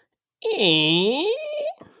 Yeah.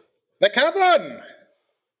 The Cavern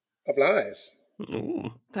of Lies.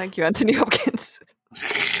 Ooh, Thank you, Anthony Hopkins.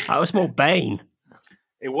 that was more Bane.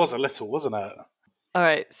 It was a little, wasn't it? All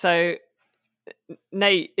right, so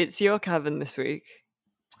Nate, it's your Cavern this week.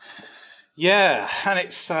 Yeah, and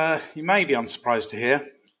it's, you may be unsurprised to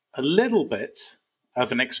hear, a little bit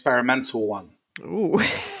of an experimental one. Ooh.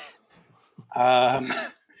 So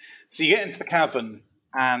you get into the cavern,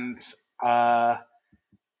 and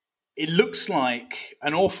it looks like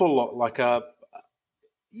an awful lot like a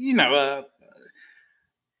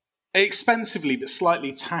expensively but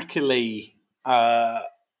slightly tackily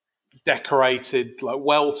decorated, like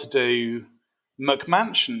well-to-do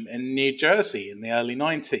McMansion in New Jersey in the early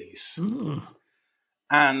 90s. Mm.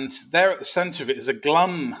 And there at the centre of it is a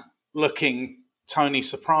glum-looking Tony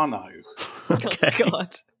Soprano. Okay.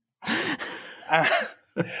 God.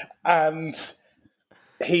 And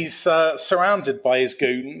he's surrounded by his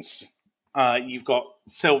goons. You've got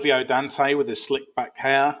Silvio Dante with his slick back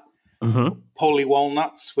hair, Mm-hmm. Paulie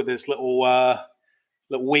Walnuts with his little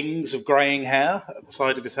wings of greying hair at the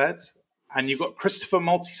side of his head, and you've got Christopher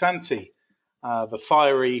Moltisanti, the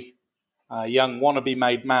fiery young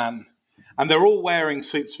wannabe-made man, and they're all wearing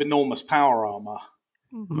suits of enormous power armour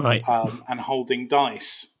Right. and holding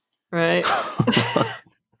dice. Right.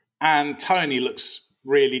 And Tony looks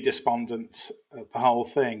really despondent at the whole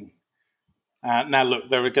thing. Now, look,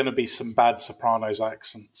 there are going to be some bad Sopranos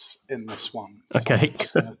accents in this one. So Okay. I'm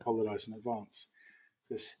just going to apologise in advance.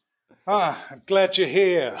 Says, I'm glad you're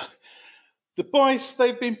here. The boys,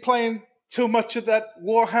 they've been playing too much of that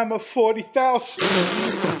Warhammer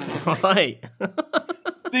 40,000. Right.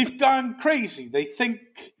 They've gone crazy. They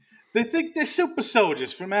think they're super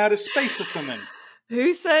soldiers from outer space or something.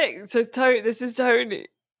 Who's saying? So, this is Tony.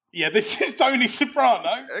 Yeah, this is Tony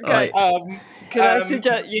Soprano. Okay. Right. Can I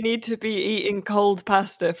suggest you need to be eating cold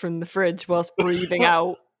pasta from the fridge whilst breathing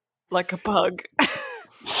out like a pug?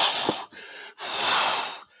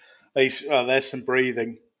 There's some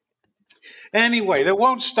breathing. Anyway, they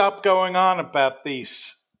won't stop going on about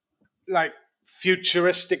these, like,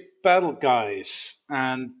 futuristic battle guys.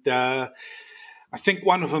 And I think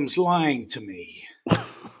one of them's lying to me.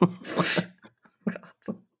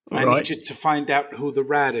 I need you to find out who the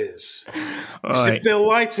rat is. Because if they'll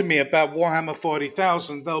lie to me about Warhammer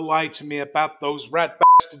 40,000, they'll lie to me about those rat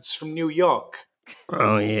bastards from New York.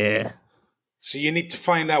 Oh, yeah. So you need to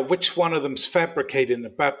find out which one of them's fabricating the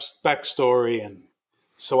backstory, and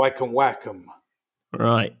so I can whack them.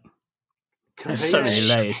 Right. There's so many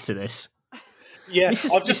layers to this. Yeah,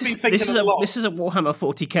 I've just been thinking a lot. This is a Warhammer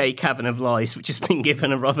 40k Cavern of Lies, which has been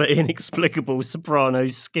given a rather inexplicable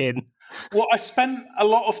Sopranos skin. Well, I spent a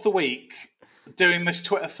lot of the week doing this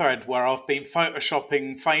Twitter thread where I've been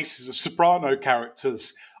photoshopping faces of Soprano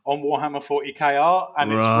characters on Warhammer 40k art,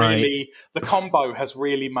 and it's really, the combo has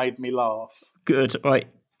really made me laugh. Good, right.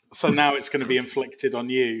 So now it's going to be inflicted on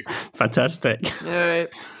you. Fantastic. All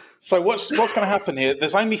right. So what's going to happen here?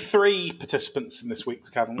 There's only 3 participants in this week's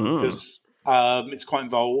Cavern because it's quite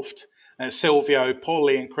involved. And it's Silvio,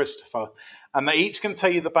 Paulie, and Christopher. And they're each going to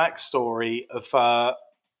tell you the backstory of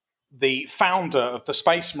the founder of the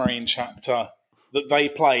Space Marine chapter that they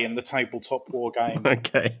play in the tabletop war game.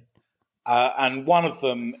 Okay. And one of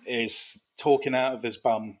them is talking out of his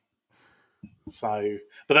bum. So,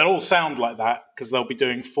 but they'll all sound like that because they'll be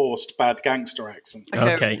doing forced bad gangster accents.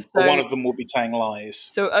 Okay. But one of them will be telling lies.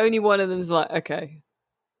 So only one of them's like, okay,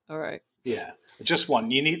 all right. Yeah, just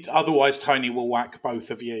one. You need, otherwise Tony will whack both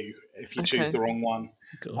of you if you choose the wrong one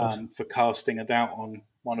for casting a doubt on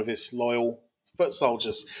one of his loyal foot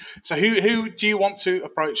soldiers. So who do you want to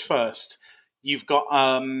approach first? You've got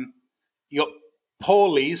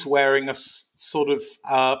Paulie's wearing a sort of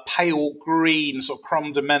pale green, sort of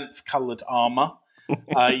creme de menthe coloured armour.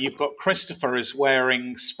 You've got Christopher is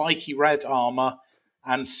wearing spiky red armour,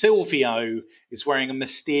 and Silvio is wearing a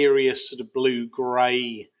mysterious sort of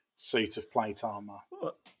blue-grey suit of plate armour.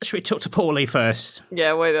 Should we talk to Paulie first?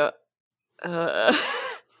 Yeah, why not?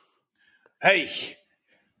 Hey,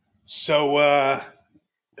 so I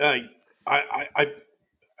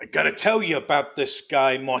got to tell you about this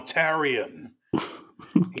guy, Mortarion.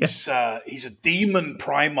 He's a demon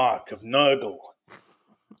Primarch of Nurgle.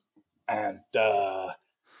 And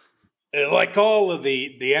like all of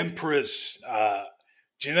the Emperor's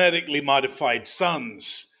genetically modified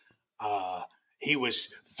sons, he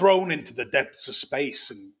was thrown into the depths of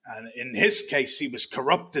space. And in his case, he was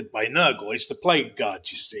corrupted by Nurgle. He's the plague god,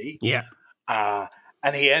 you see. Yeah.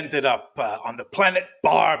 And he ended up on the planet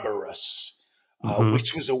Barbarous,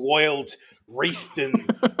 which was a world wreathed in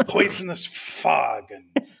poisonous fog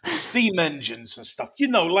and steam engines and stuff. You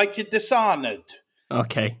know, like you're Dishonored.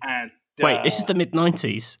 Okay. And wait, this is the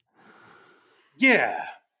mid-90s? Yeah.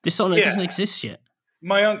 Dishonored doesn't exist yet?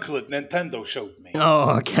 My uncle at Nintendo showed me.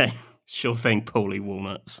 Oh, okay. Sure thing, Paulie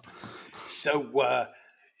Walnuts. So,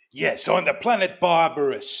 so on the planet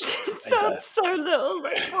Barbarous. Sounds so little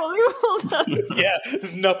like Paulie Walnuts. Yeah,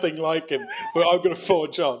 there's nothing like him, but I'm going to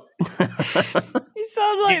forge on. You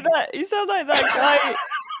sound like that. You sound like that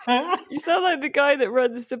guy. You sound like the guy that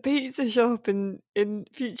runs the pizza shop in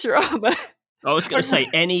Futurama. I was going to say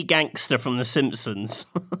any gangster from The Simpsons.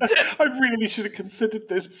 I really should have considered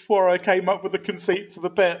this before I came up with a conceit for the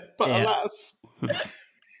bit, but alas.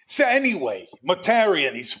 So anyway,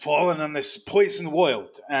 Mortarion, he's fallen on this poison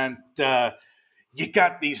world, and you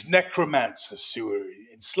got these necromancers who are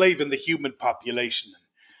enslaving the human population.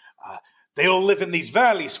 They all live in these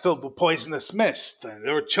valleys filled with poisonous mist, and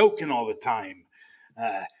they're choking all the time.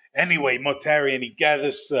 Anyway, Mortarion, he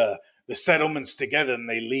gathers the settlements together, and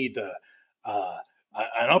they lead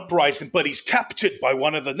an uprising, but he's captured by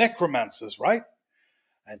one of the necromancers, right?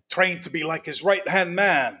 And trained to be like his right-hand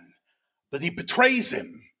man, but he betrays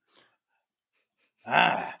him.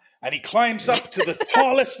 And he climbs up to the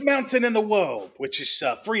tallest mountain in the world, which is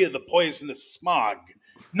free of the poisonous smog.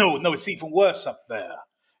 No, it's even worse up there.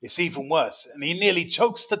 It's even worse. And he nearly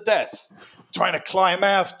chokes to death trying to climb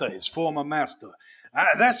after his former master.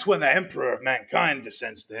 That's when the Emperor of Mankind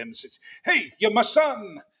descends to him and says, "Hey, you're my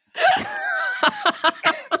son."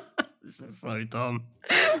 This is so dumb.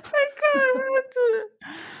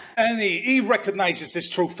 And he recognizes his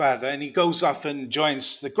true father, and he goes off and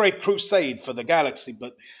joins the Great Crusade for the galaxy.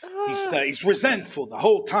 But he's resentful the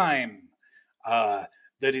whole time that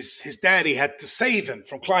his daddy had to save him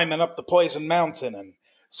from climbing up the poison mountain, and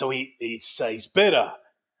so he's bitter,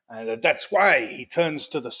 and that's why he turns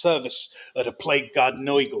to the service of the plague god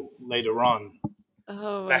Nurgle later on.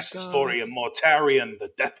 Oh, that's the story of Mortarion,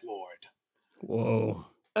 the Death Lord. Whoa.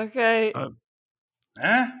 Okay.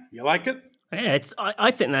 You like it? Yeah,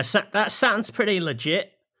 I think that sounds pretty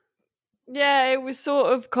legit. Yeah, it was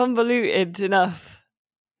sort of convoluted enough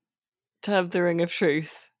to have the ring of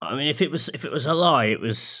truth. I mean, if it was a lie, it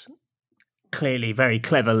was clearly very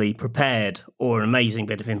cleverly prepared or an amazing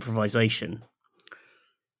bit of improvisation.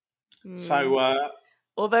 So,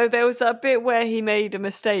 although there was that bit where he made a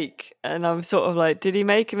mistake, and I'm sort of like, did he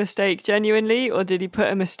make a mistake genuinely, or did he put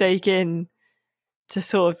a mistake in to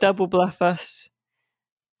sort of double bluff us?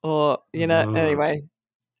 Or, anyway,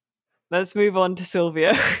 let's move on to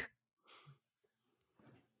Silvio.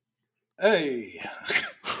 Hey,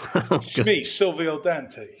 it's me, Silvio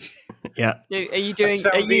Dante. Yeah. Are you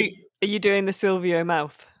doing the Silvio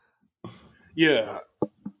mouth? Yeah,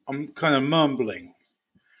 I'm kind of mumbling.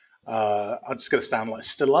 I'm just going to sound like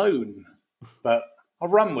Stallone, but I'll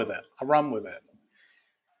run with it.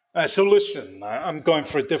 So listen, I'm going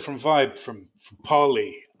for a different vibe from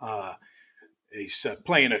Polly. He's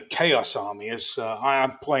playing a Chaos Army as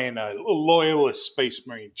I'm playing a Loyalist Space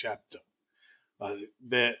Marine chapter.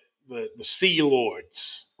 The Sea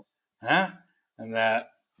Lords. And that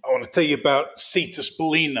I want to tell you about Cetus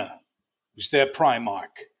Bellina, who's their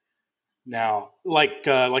Primarch. Now, like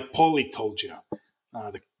Paulie told you,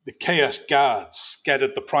 the Chaos Guards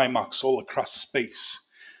scattered the Primarchs all across space.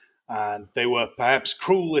 And they were perhaps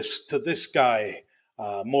cruelest to this guy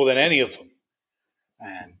more than any of them.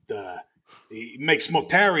 And he makes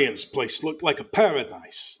Mortarion's place look like a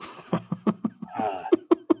paradise.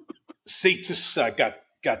 Cetus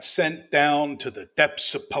got sent down to the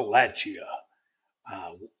depths of Pelagia,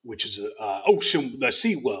 which is the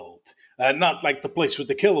sea world. Not like the place with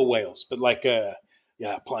the killer whales, but like an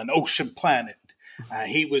ocean planet.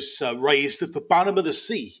 He was raised at the bottom of the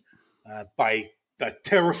sea by the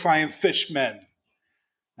terrifying fishmen.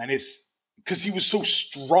 And because he was so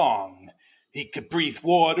strong, he could breathe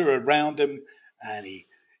water around him, and he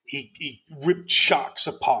ripped sharks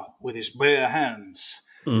apart with his bare hands,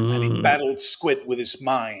 and he battled squid with his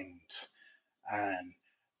mind. And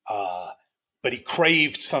but he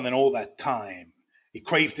craved something all that time. He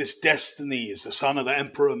craved his destiny as the son of the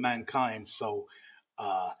Emperor of Mankind. So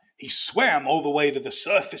he swam all the way to the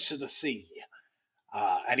surface of the sea,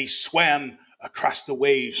 and he swam across the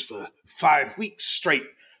waves for 5 weeks straight,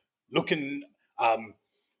 looking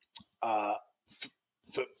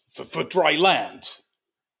for dry land,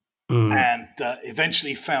 and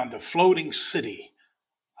eventually found a floating city,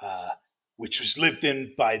 which was lived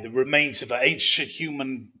in by the remains of an ancient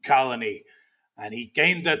human colony. And he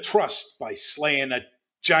gained their trust by slaying a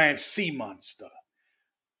giant sea monster.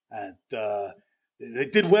 And they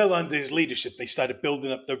did well under his leadership. They started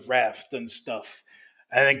building up the raft and stuff.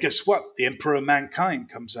 And then guess what? The Emperor of Mankind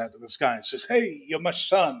comes out of the sky and says, "Hey, you're my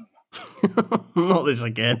son." Not this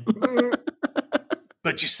again.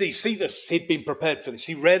 But you see this, he'd been prepared for this.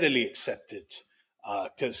 He readily accepted,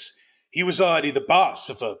 because he was already the boss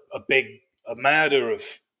of a matter of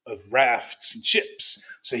rafts and ships.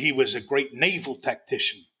 So he was a great naval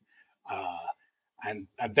tactician. And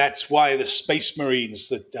that's why the Space Marines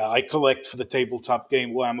that I collect for the tabletop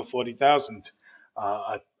game Warhammer 40,000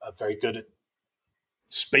 are very good at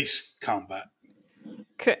space combat.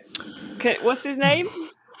 What's his name?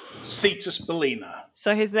 Cetus Bellina.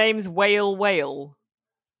 So his name's Whale.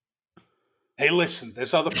 Hey, listen,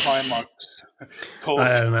 there's other Primarchs called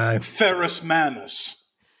Ferrus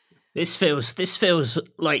Manus. This feels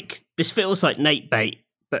like Nate bait,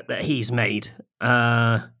 but that he's made.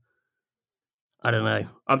 I don't know.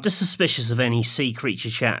 I'm just suspicious of any sea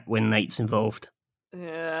creature chat when Nate's involved.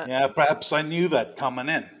 Yeah, perhaps I knew that coming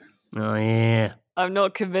in. Oh yeah. I'm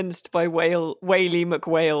not convinced by Whaley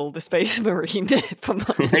McWhale, the Space Marine.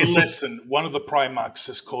 Hey, listen, one of the Primarchs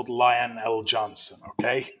is called Lionel Johnson,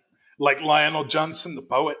 okay? Like Lionel Johnson, the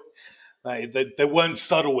poet. They weren't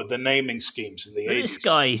subtle with the naming schemes in the 80s. This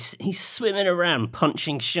guy, he's swimming around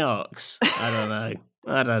punching sharks. I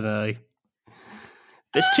don't know.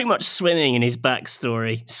 There's too much swimming in his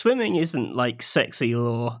backstory. Swimming isn't like sexy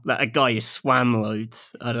lore that a guy who swam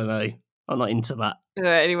loads. I don't know. I'm not into that.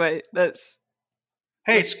 Anyway, that's...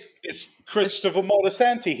 Hey, it's Christopher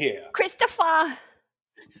Moltisanti here. Christopher!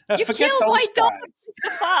 You forget killed those my dog, guys.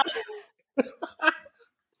 Christopher!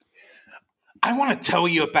 I want to tell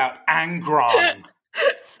you about Angron.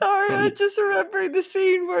 Sorry, I just remembering the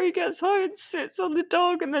scene where he gets high and sits on the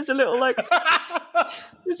dog, and there's a little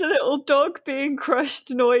there's a little dog being crushed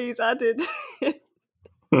noise added.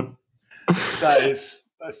 That's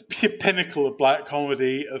the pinnacle of black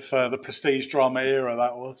comedy of the prestige drama era.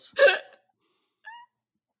 That was.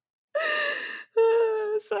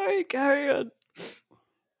 Sorry, carry on.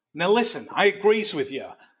 Now listen, I agrees with you.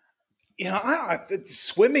 You know, the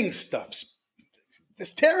swimming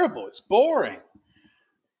it's terrible. It's boring.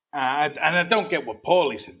 And I don't get what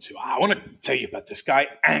Paulie's into. I want to tell you about this guy,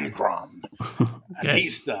 Angron. And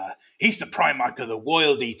he's the Primarch of the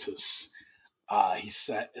Wild Eaters. He's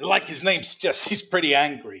like his name suggests, he's pretty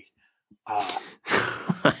angry.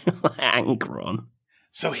 Angron.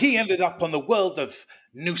 So he ended up on the world of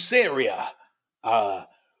Nuceria,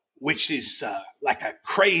 which is like a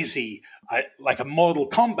crazy, like a Mortal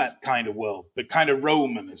Kombat kind of world, but kind of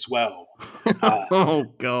Roman as well. Oh,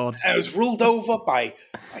 God. And it was ruled over by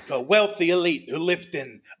like a wealthy elite who lived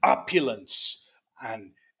in opulence,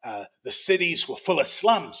 and the cities were full of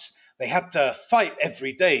slums. They had to fight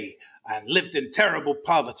every day and lived in terrible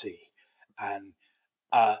poverty. And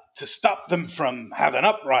to stop them from having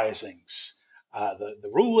uprisings,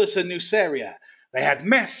 the rulers of Nuceria, they had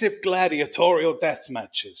massive gladiatorial death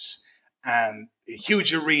matches and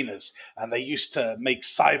huge arenas, and they used to make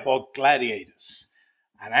cyborg gladiators.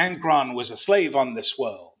 And Angron was a slave on this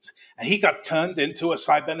world, and he got turned into a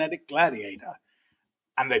cybernetic gladiator.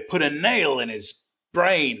 And they put a nail in his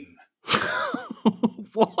brain.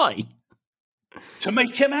 Why? To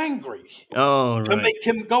make him angry. Oh, right. To make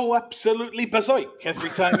him go absolutely berserk every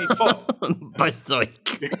time he fought.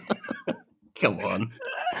 Berserk. Come on.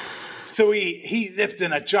 So he lived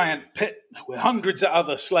in a giant pit with hundreds of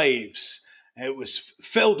other slaves. It was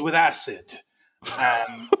filled with acid.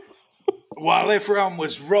 And while everyone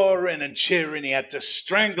was roaring and cheering, he had to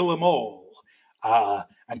strangle them all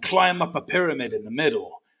and climb up a pyramid in the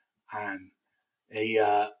middle. And he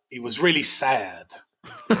was really sad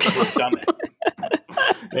to have done it.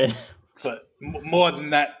 Yeah. But more than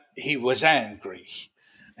that, he was angry.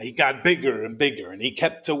 He got bigger and bigger, and he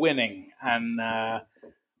kept to winning. And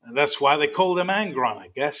that's why they called him Angron, I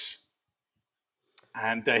guess.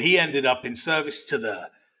 And he ended up in service to the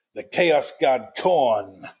Chaos God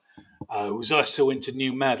Khorne, who's also into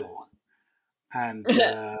new metal. And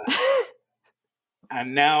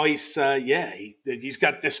and now he's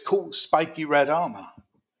got this cool spiky red armor.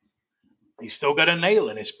 He's still got a nail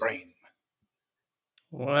in his brain.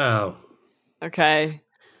 Wow. Okay.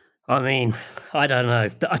 I mean, I don't know.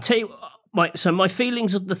 I tell you, my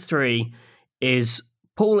feelings of the three is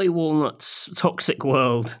Paulie Walnut's Toxic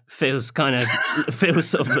World feels sort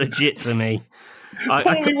of legit to me.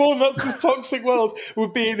 Paulie Walnuts' Toxic World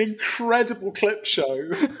would be an incredible clip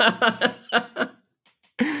show.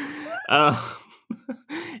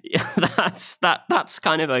 Yeah, that's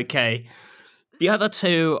kind of okay. The other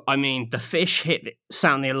two, I mean, the fish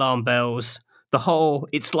sound the alarm bells. The whole,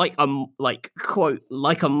 it's like quote,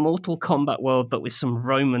 like a Mortal Kombat world, but with some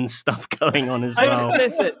Roman stuff going on as well.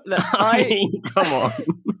 Listen, look, I mean, come on.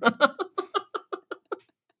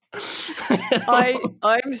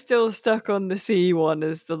 I'm still stuck on the sea one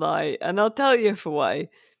as the lie, and I'll tell you for why.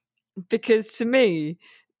 Because to me,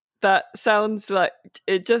 that sounds like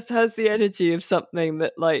it just has the energy of something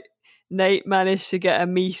that like Nate managed to get a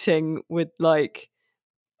meeting with like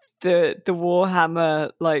the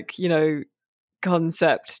Warhammer, like, you know,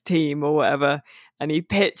 concept team or whatever, and he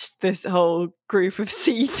pitched this whole group of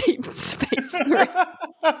sea-themed space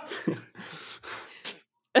marines.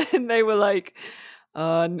 And they were like,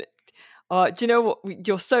 do you know what?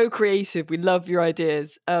 You're so creative. We love your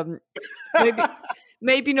ideas.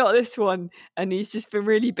 Maybe not this one. And he's just been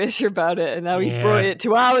really bitter about it, and now he's brought it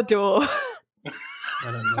to our door.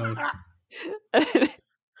 I don't know.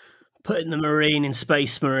 Putting the Marine in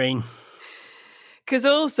Space Marine. Because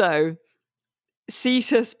also,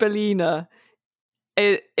 Cetus Bellina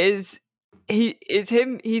is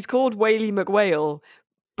him. He's called Whaley McWhale,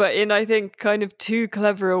 but in, I think, kind of too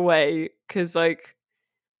clever a way, because like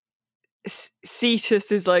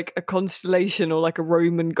Cetus is like a constellation or like a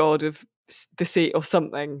Roman god of the sea or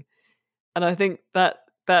something, and I think that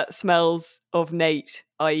smells of Nate,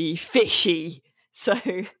 i.e. fishy. So,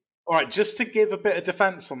 all right, just to give a bit of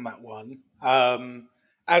defense on that one,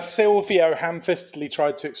 as Silvio ham-fistedly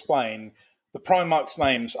tried to explain, the Primarch's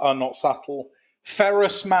names are not subtle.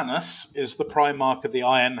 Ferrus Manus is the Primarch of the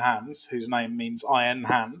Iron Hands, whose name means Iron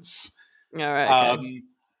Hands. All right. Okay.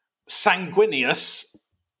 Sanguinius,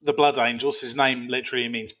 the Blood Angels, his name literally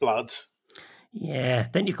means blood. Yeah,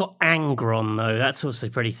 then you've got Angron, though. That's also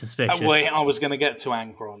pretty suspicious. Wait, I was going to get to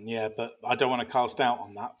Angron, yeah, but I don't want to cast doubt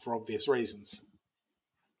on that for obvious reasons.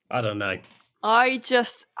 I don't know. I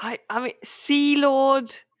mean, Sea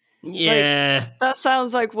Lord. Yeah, like, that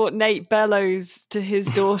sounds like what Nate bellows to his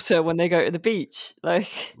daughter when they go to the beach.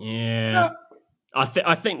 Like, yeah, I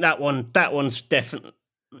think that one's definitely.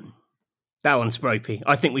 That one's ropey.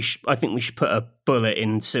 I think we should put a bullet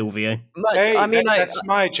in Silvio. Hey, I mean, that's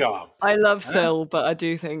my job. I love Sil, but I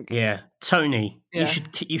do think, Tony,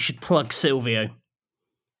 you should plug Silvio.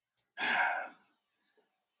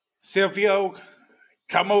 Silvio,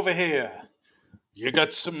 come over here. You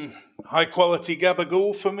got some high quality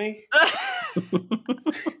gabagool for me?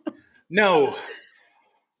 No,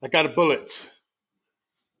 I got a bullet.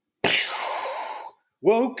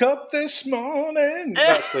 Woke up this morning.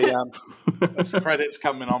 That's the credits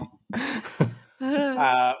coming on.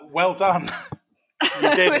 Well done.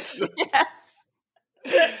 You did. yes.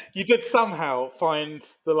 You did somehow find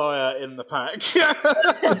the liar in the pack.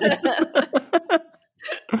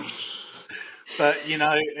 But, you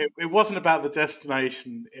know, it wasn't about the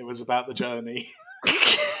destination. It was about the journey.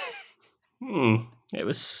 It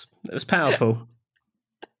was powerful.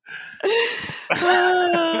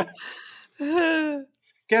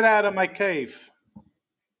 Get out of my cave.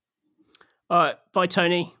 All right. Bye,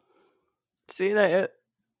 Tony. See you later.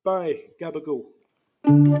 Bye, gabagool.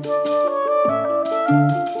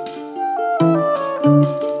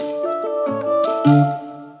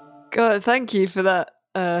 God, thank you for that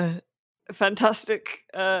fantastic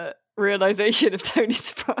realization of Tony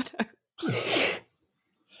Soprano.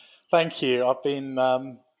 Thank you. I've been,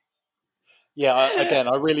 again,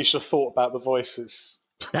 I really should have thought about the voices.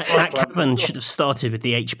 That cavern should have started with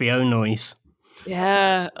the HBO noise.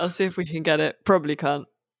 Yeah, I'll see if we can get it. Probably can't.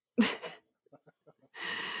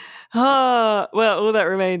 Well, all that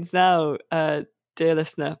remains now, dear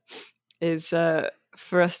listener, is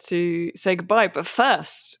for us to say goodbye. But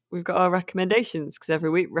first, we've got our recommendations, because every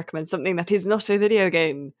week we recommend something that is not a video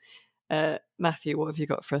game. Matthew, what have you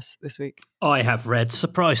got for us this week? I have read,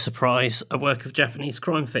 surprise, surprise, a work of Japanese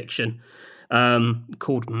crime fiction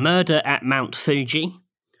called Murder at Mount Fuji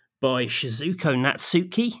by Shizuko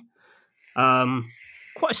Natsuki.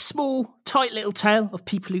 Quite a small, tight little tale of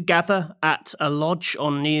people who gather at a lodge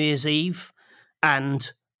on New Year's Eve,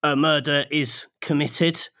 and a murder is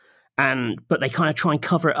committed, but they kind of try and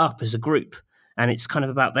cover it up as a group, and it's kind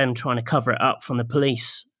of about them trying to cover it up from the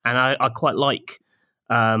police. And I quite like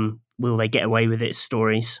will they get away with it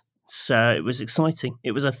stories. So it was exciting.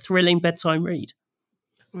 It was a thrilling bedtime read.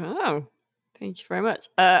 Wow, thank you very much.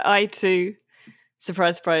 I too,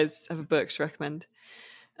 surprise, surprise, have a book to recommend.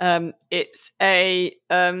 It's a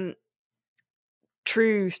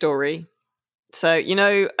true story. So,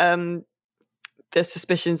 the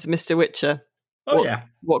suspicions of Mr. Witcher.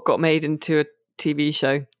 What got made into a TV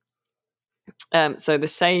show. So the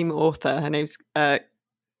same author, her name's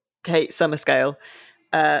Kate Summerscale.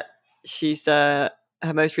 She's her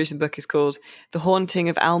most recent book is called The Haunting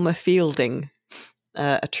of Alma Fielding,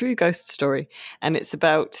 a true ghost story, and it's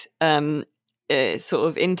about sort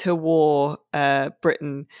of interwar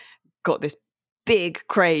Britain got this big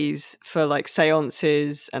craze for like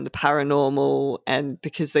seances and the paranormal, and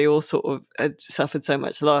because they all sort of had suffered so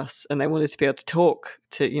much loss and they wanted to be able to talk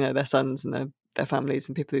to their sons and their families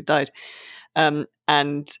and people who died, and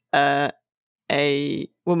a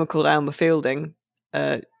woman called Alma Fielding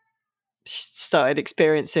started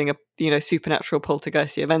experiencing supernatural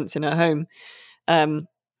poltergeisty events in her home, and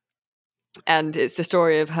it's the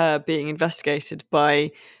story of her being investigated by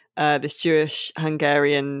this Jewish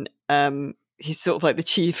Hungarian. He's sort of like the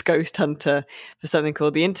chief ghost hunter for something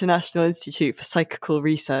called the International Institute for Psychical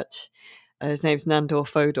Research. His name's Nandor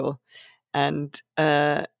Fodor, and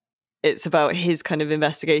it's about his kind of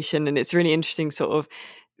investigation, and it's really interesting, sort of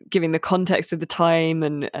giving the context of the time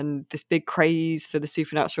and this big craze for the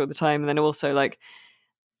supernatural at the time, and then also like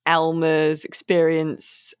Alma's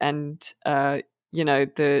experience and the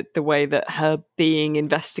way that her being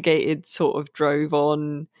investigated sort of drove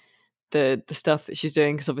on the stuff that she's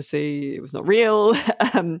doing, because obviously it was not real.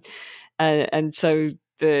 And so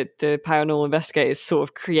the paranormal investigators sort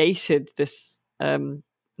of created this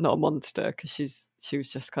not a monster, because she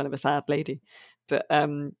was just kind of a sad lady, but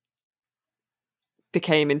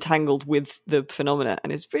became entangled with the phenomena,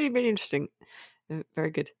 and it's really, really interesting.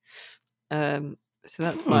 Very good. So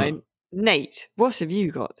that's mine. Nate, what have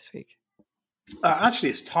you got this week? Actually,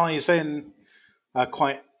 this ties in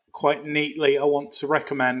quite neatly. I want to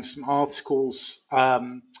recommend some articles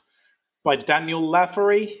by Daniel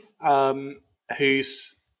Lavery,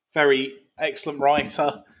 who's very excellent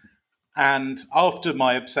writer. And after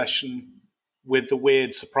my obsession with the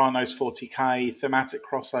weird Sopranos 40K thematic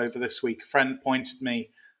crossover this week, a friend pointed me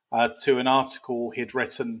to an article he'd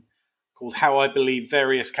written called How I Believe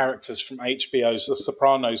Various Characters from HBO's The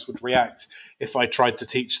Sopranos Would React If I Tried to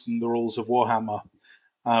Teach Them the Rules of Warhammer,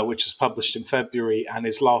 which was published in February and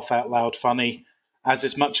is laugh out loud funny, as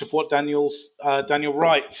is much of what Daniel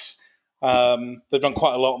writes. They've done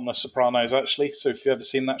quite a lot on The Sopranos, actually, so if you've ever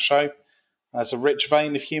seen that show, there's a rich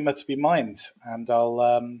vein of humour to be mined, and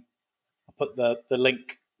I'll put the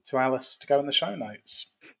link to Alice to go in the show notes.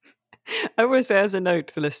 I want to say, as a note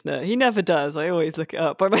to the listener, he never does. I always look it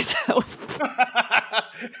up by myself.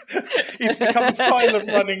 It's become a silent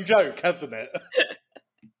running joke, hasn't it?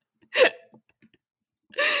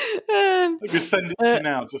 I'm going to send it to you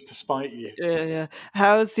now, just to spite you. Yeah.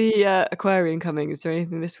 How's the aquarium coming? Is there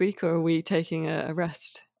anything this week, or are we taking a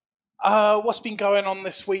rest? What's been going on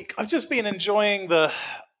this week? I've just been enjoying the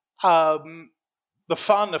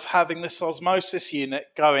fun of having this osmosis unit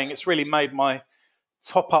going. It's really made my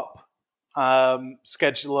top-up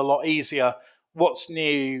schedule a lot easier. What's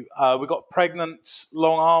new? We've got pregnant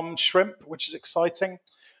long-armed shrimp, which is exciting.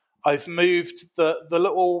 I've moved the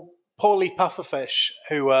little poorly pufferfish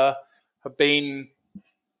who have been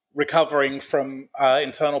recovering from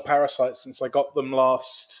internal parasites since I got them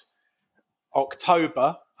last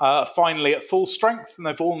October, finally at full strength, and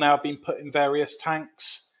they've all now been put in various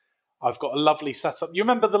tanks. I've got a lovely setup. You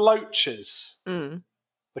remember the loaches? The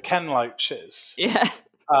Ken loaches? Yeah.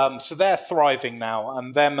 So they're thriving now,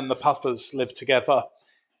 and them and the puffers live together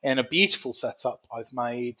in a beautiful setup I've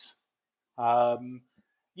made. At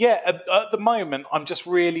the moment, I'm just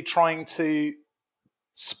really trying to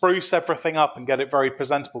spruce everything up and get it very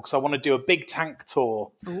presentable, because I want to do a big tank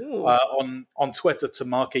tour on Twitter to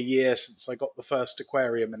mark a year since I got the first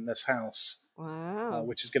aquarium in this house. Wow.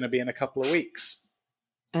 Which is going to be in a couple of weeks.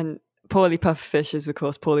 And Paulie Pufferfish is, of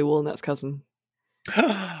course, Paulie Walnut's cousin.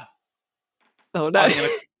 Oh, no.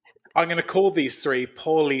 I'm going to call these three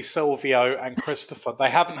Paulie, Silvio, and Christopher. They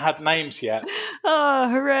haven't had names yet. Oh,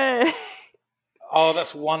 hooray. Oh,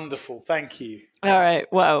 that's wonderful. Thank you. All right.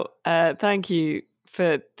 Well, thank you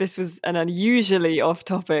for this. Was an unusually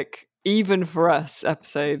off-topic, even for us,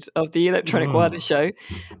 episode of the Electronic Wireless Show,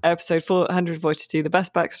 episode 442, the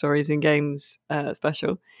best backstories in games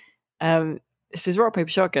special. This is Rock Paper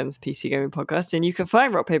Shotgun's PC gaming podcast, and you can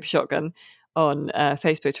find Rock Paper Shotgun on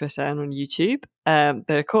Facebook, Twitter, and on YouTube. But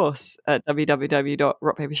of course, at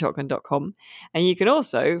www.rockpapershotgun.com. And you can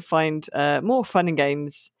also find more fun and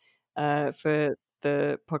games for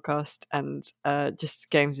the podcast and just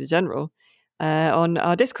games in general on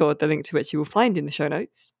our Discord, the link to which you will find in the show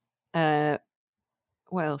notes.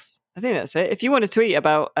 what else? I think that's it. If you want to tweet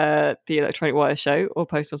about the Electronic Wire show or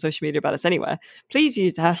post on social media about us anywhere, please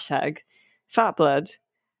use the hashtag FatBlood,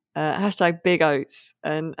 hashtag Big Oats,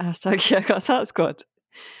 and hashtag Sharecards Heart Squad.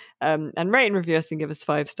 And rate and review us and give us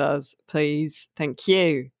 5 stars, please. Thank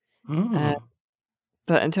you.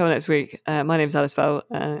 But until next week, my name's Alice Bell.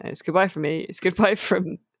 It's goodbye from me. It's goodbye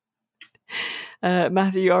from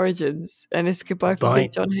Matthew Origins, and it's goodbye from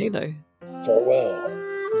Big John Halo. Farewell.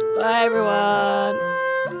 Bye, everyone.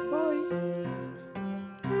 Bye.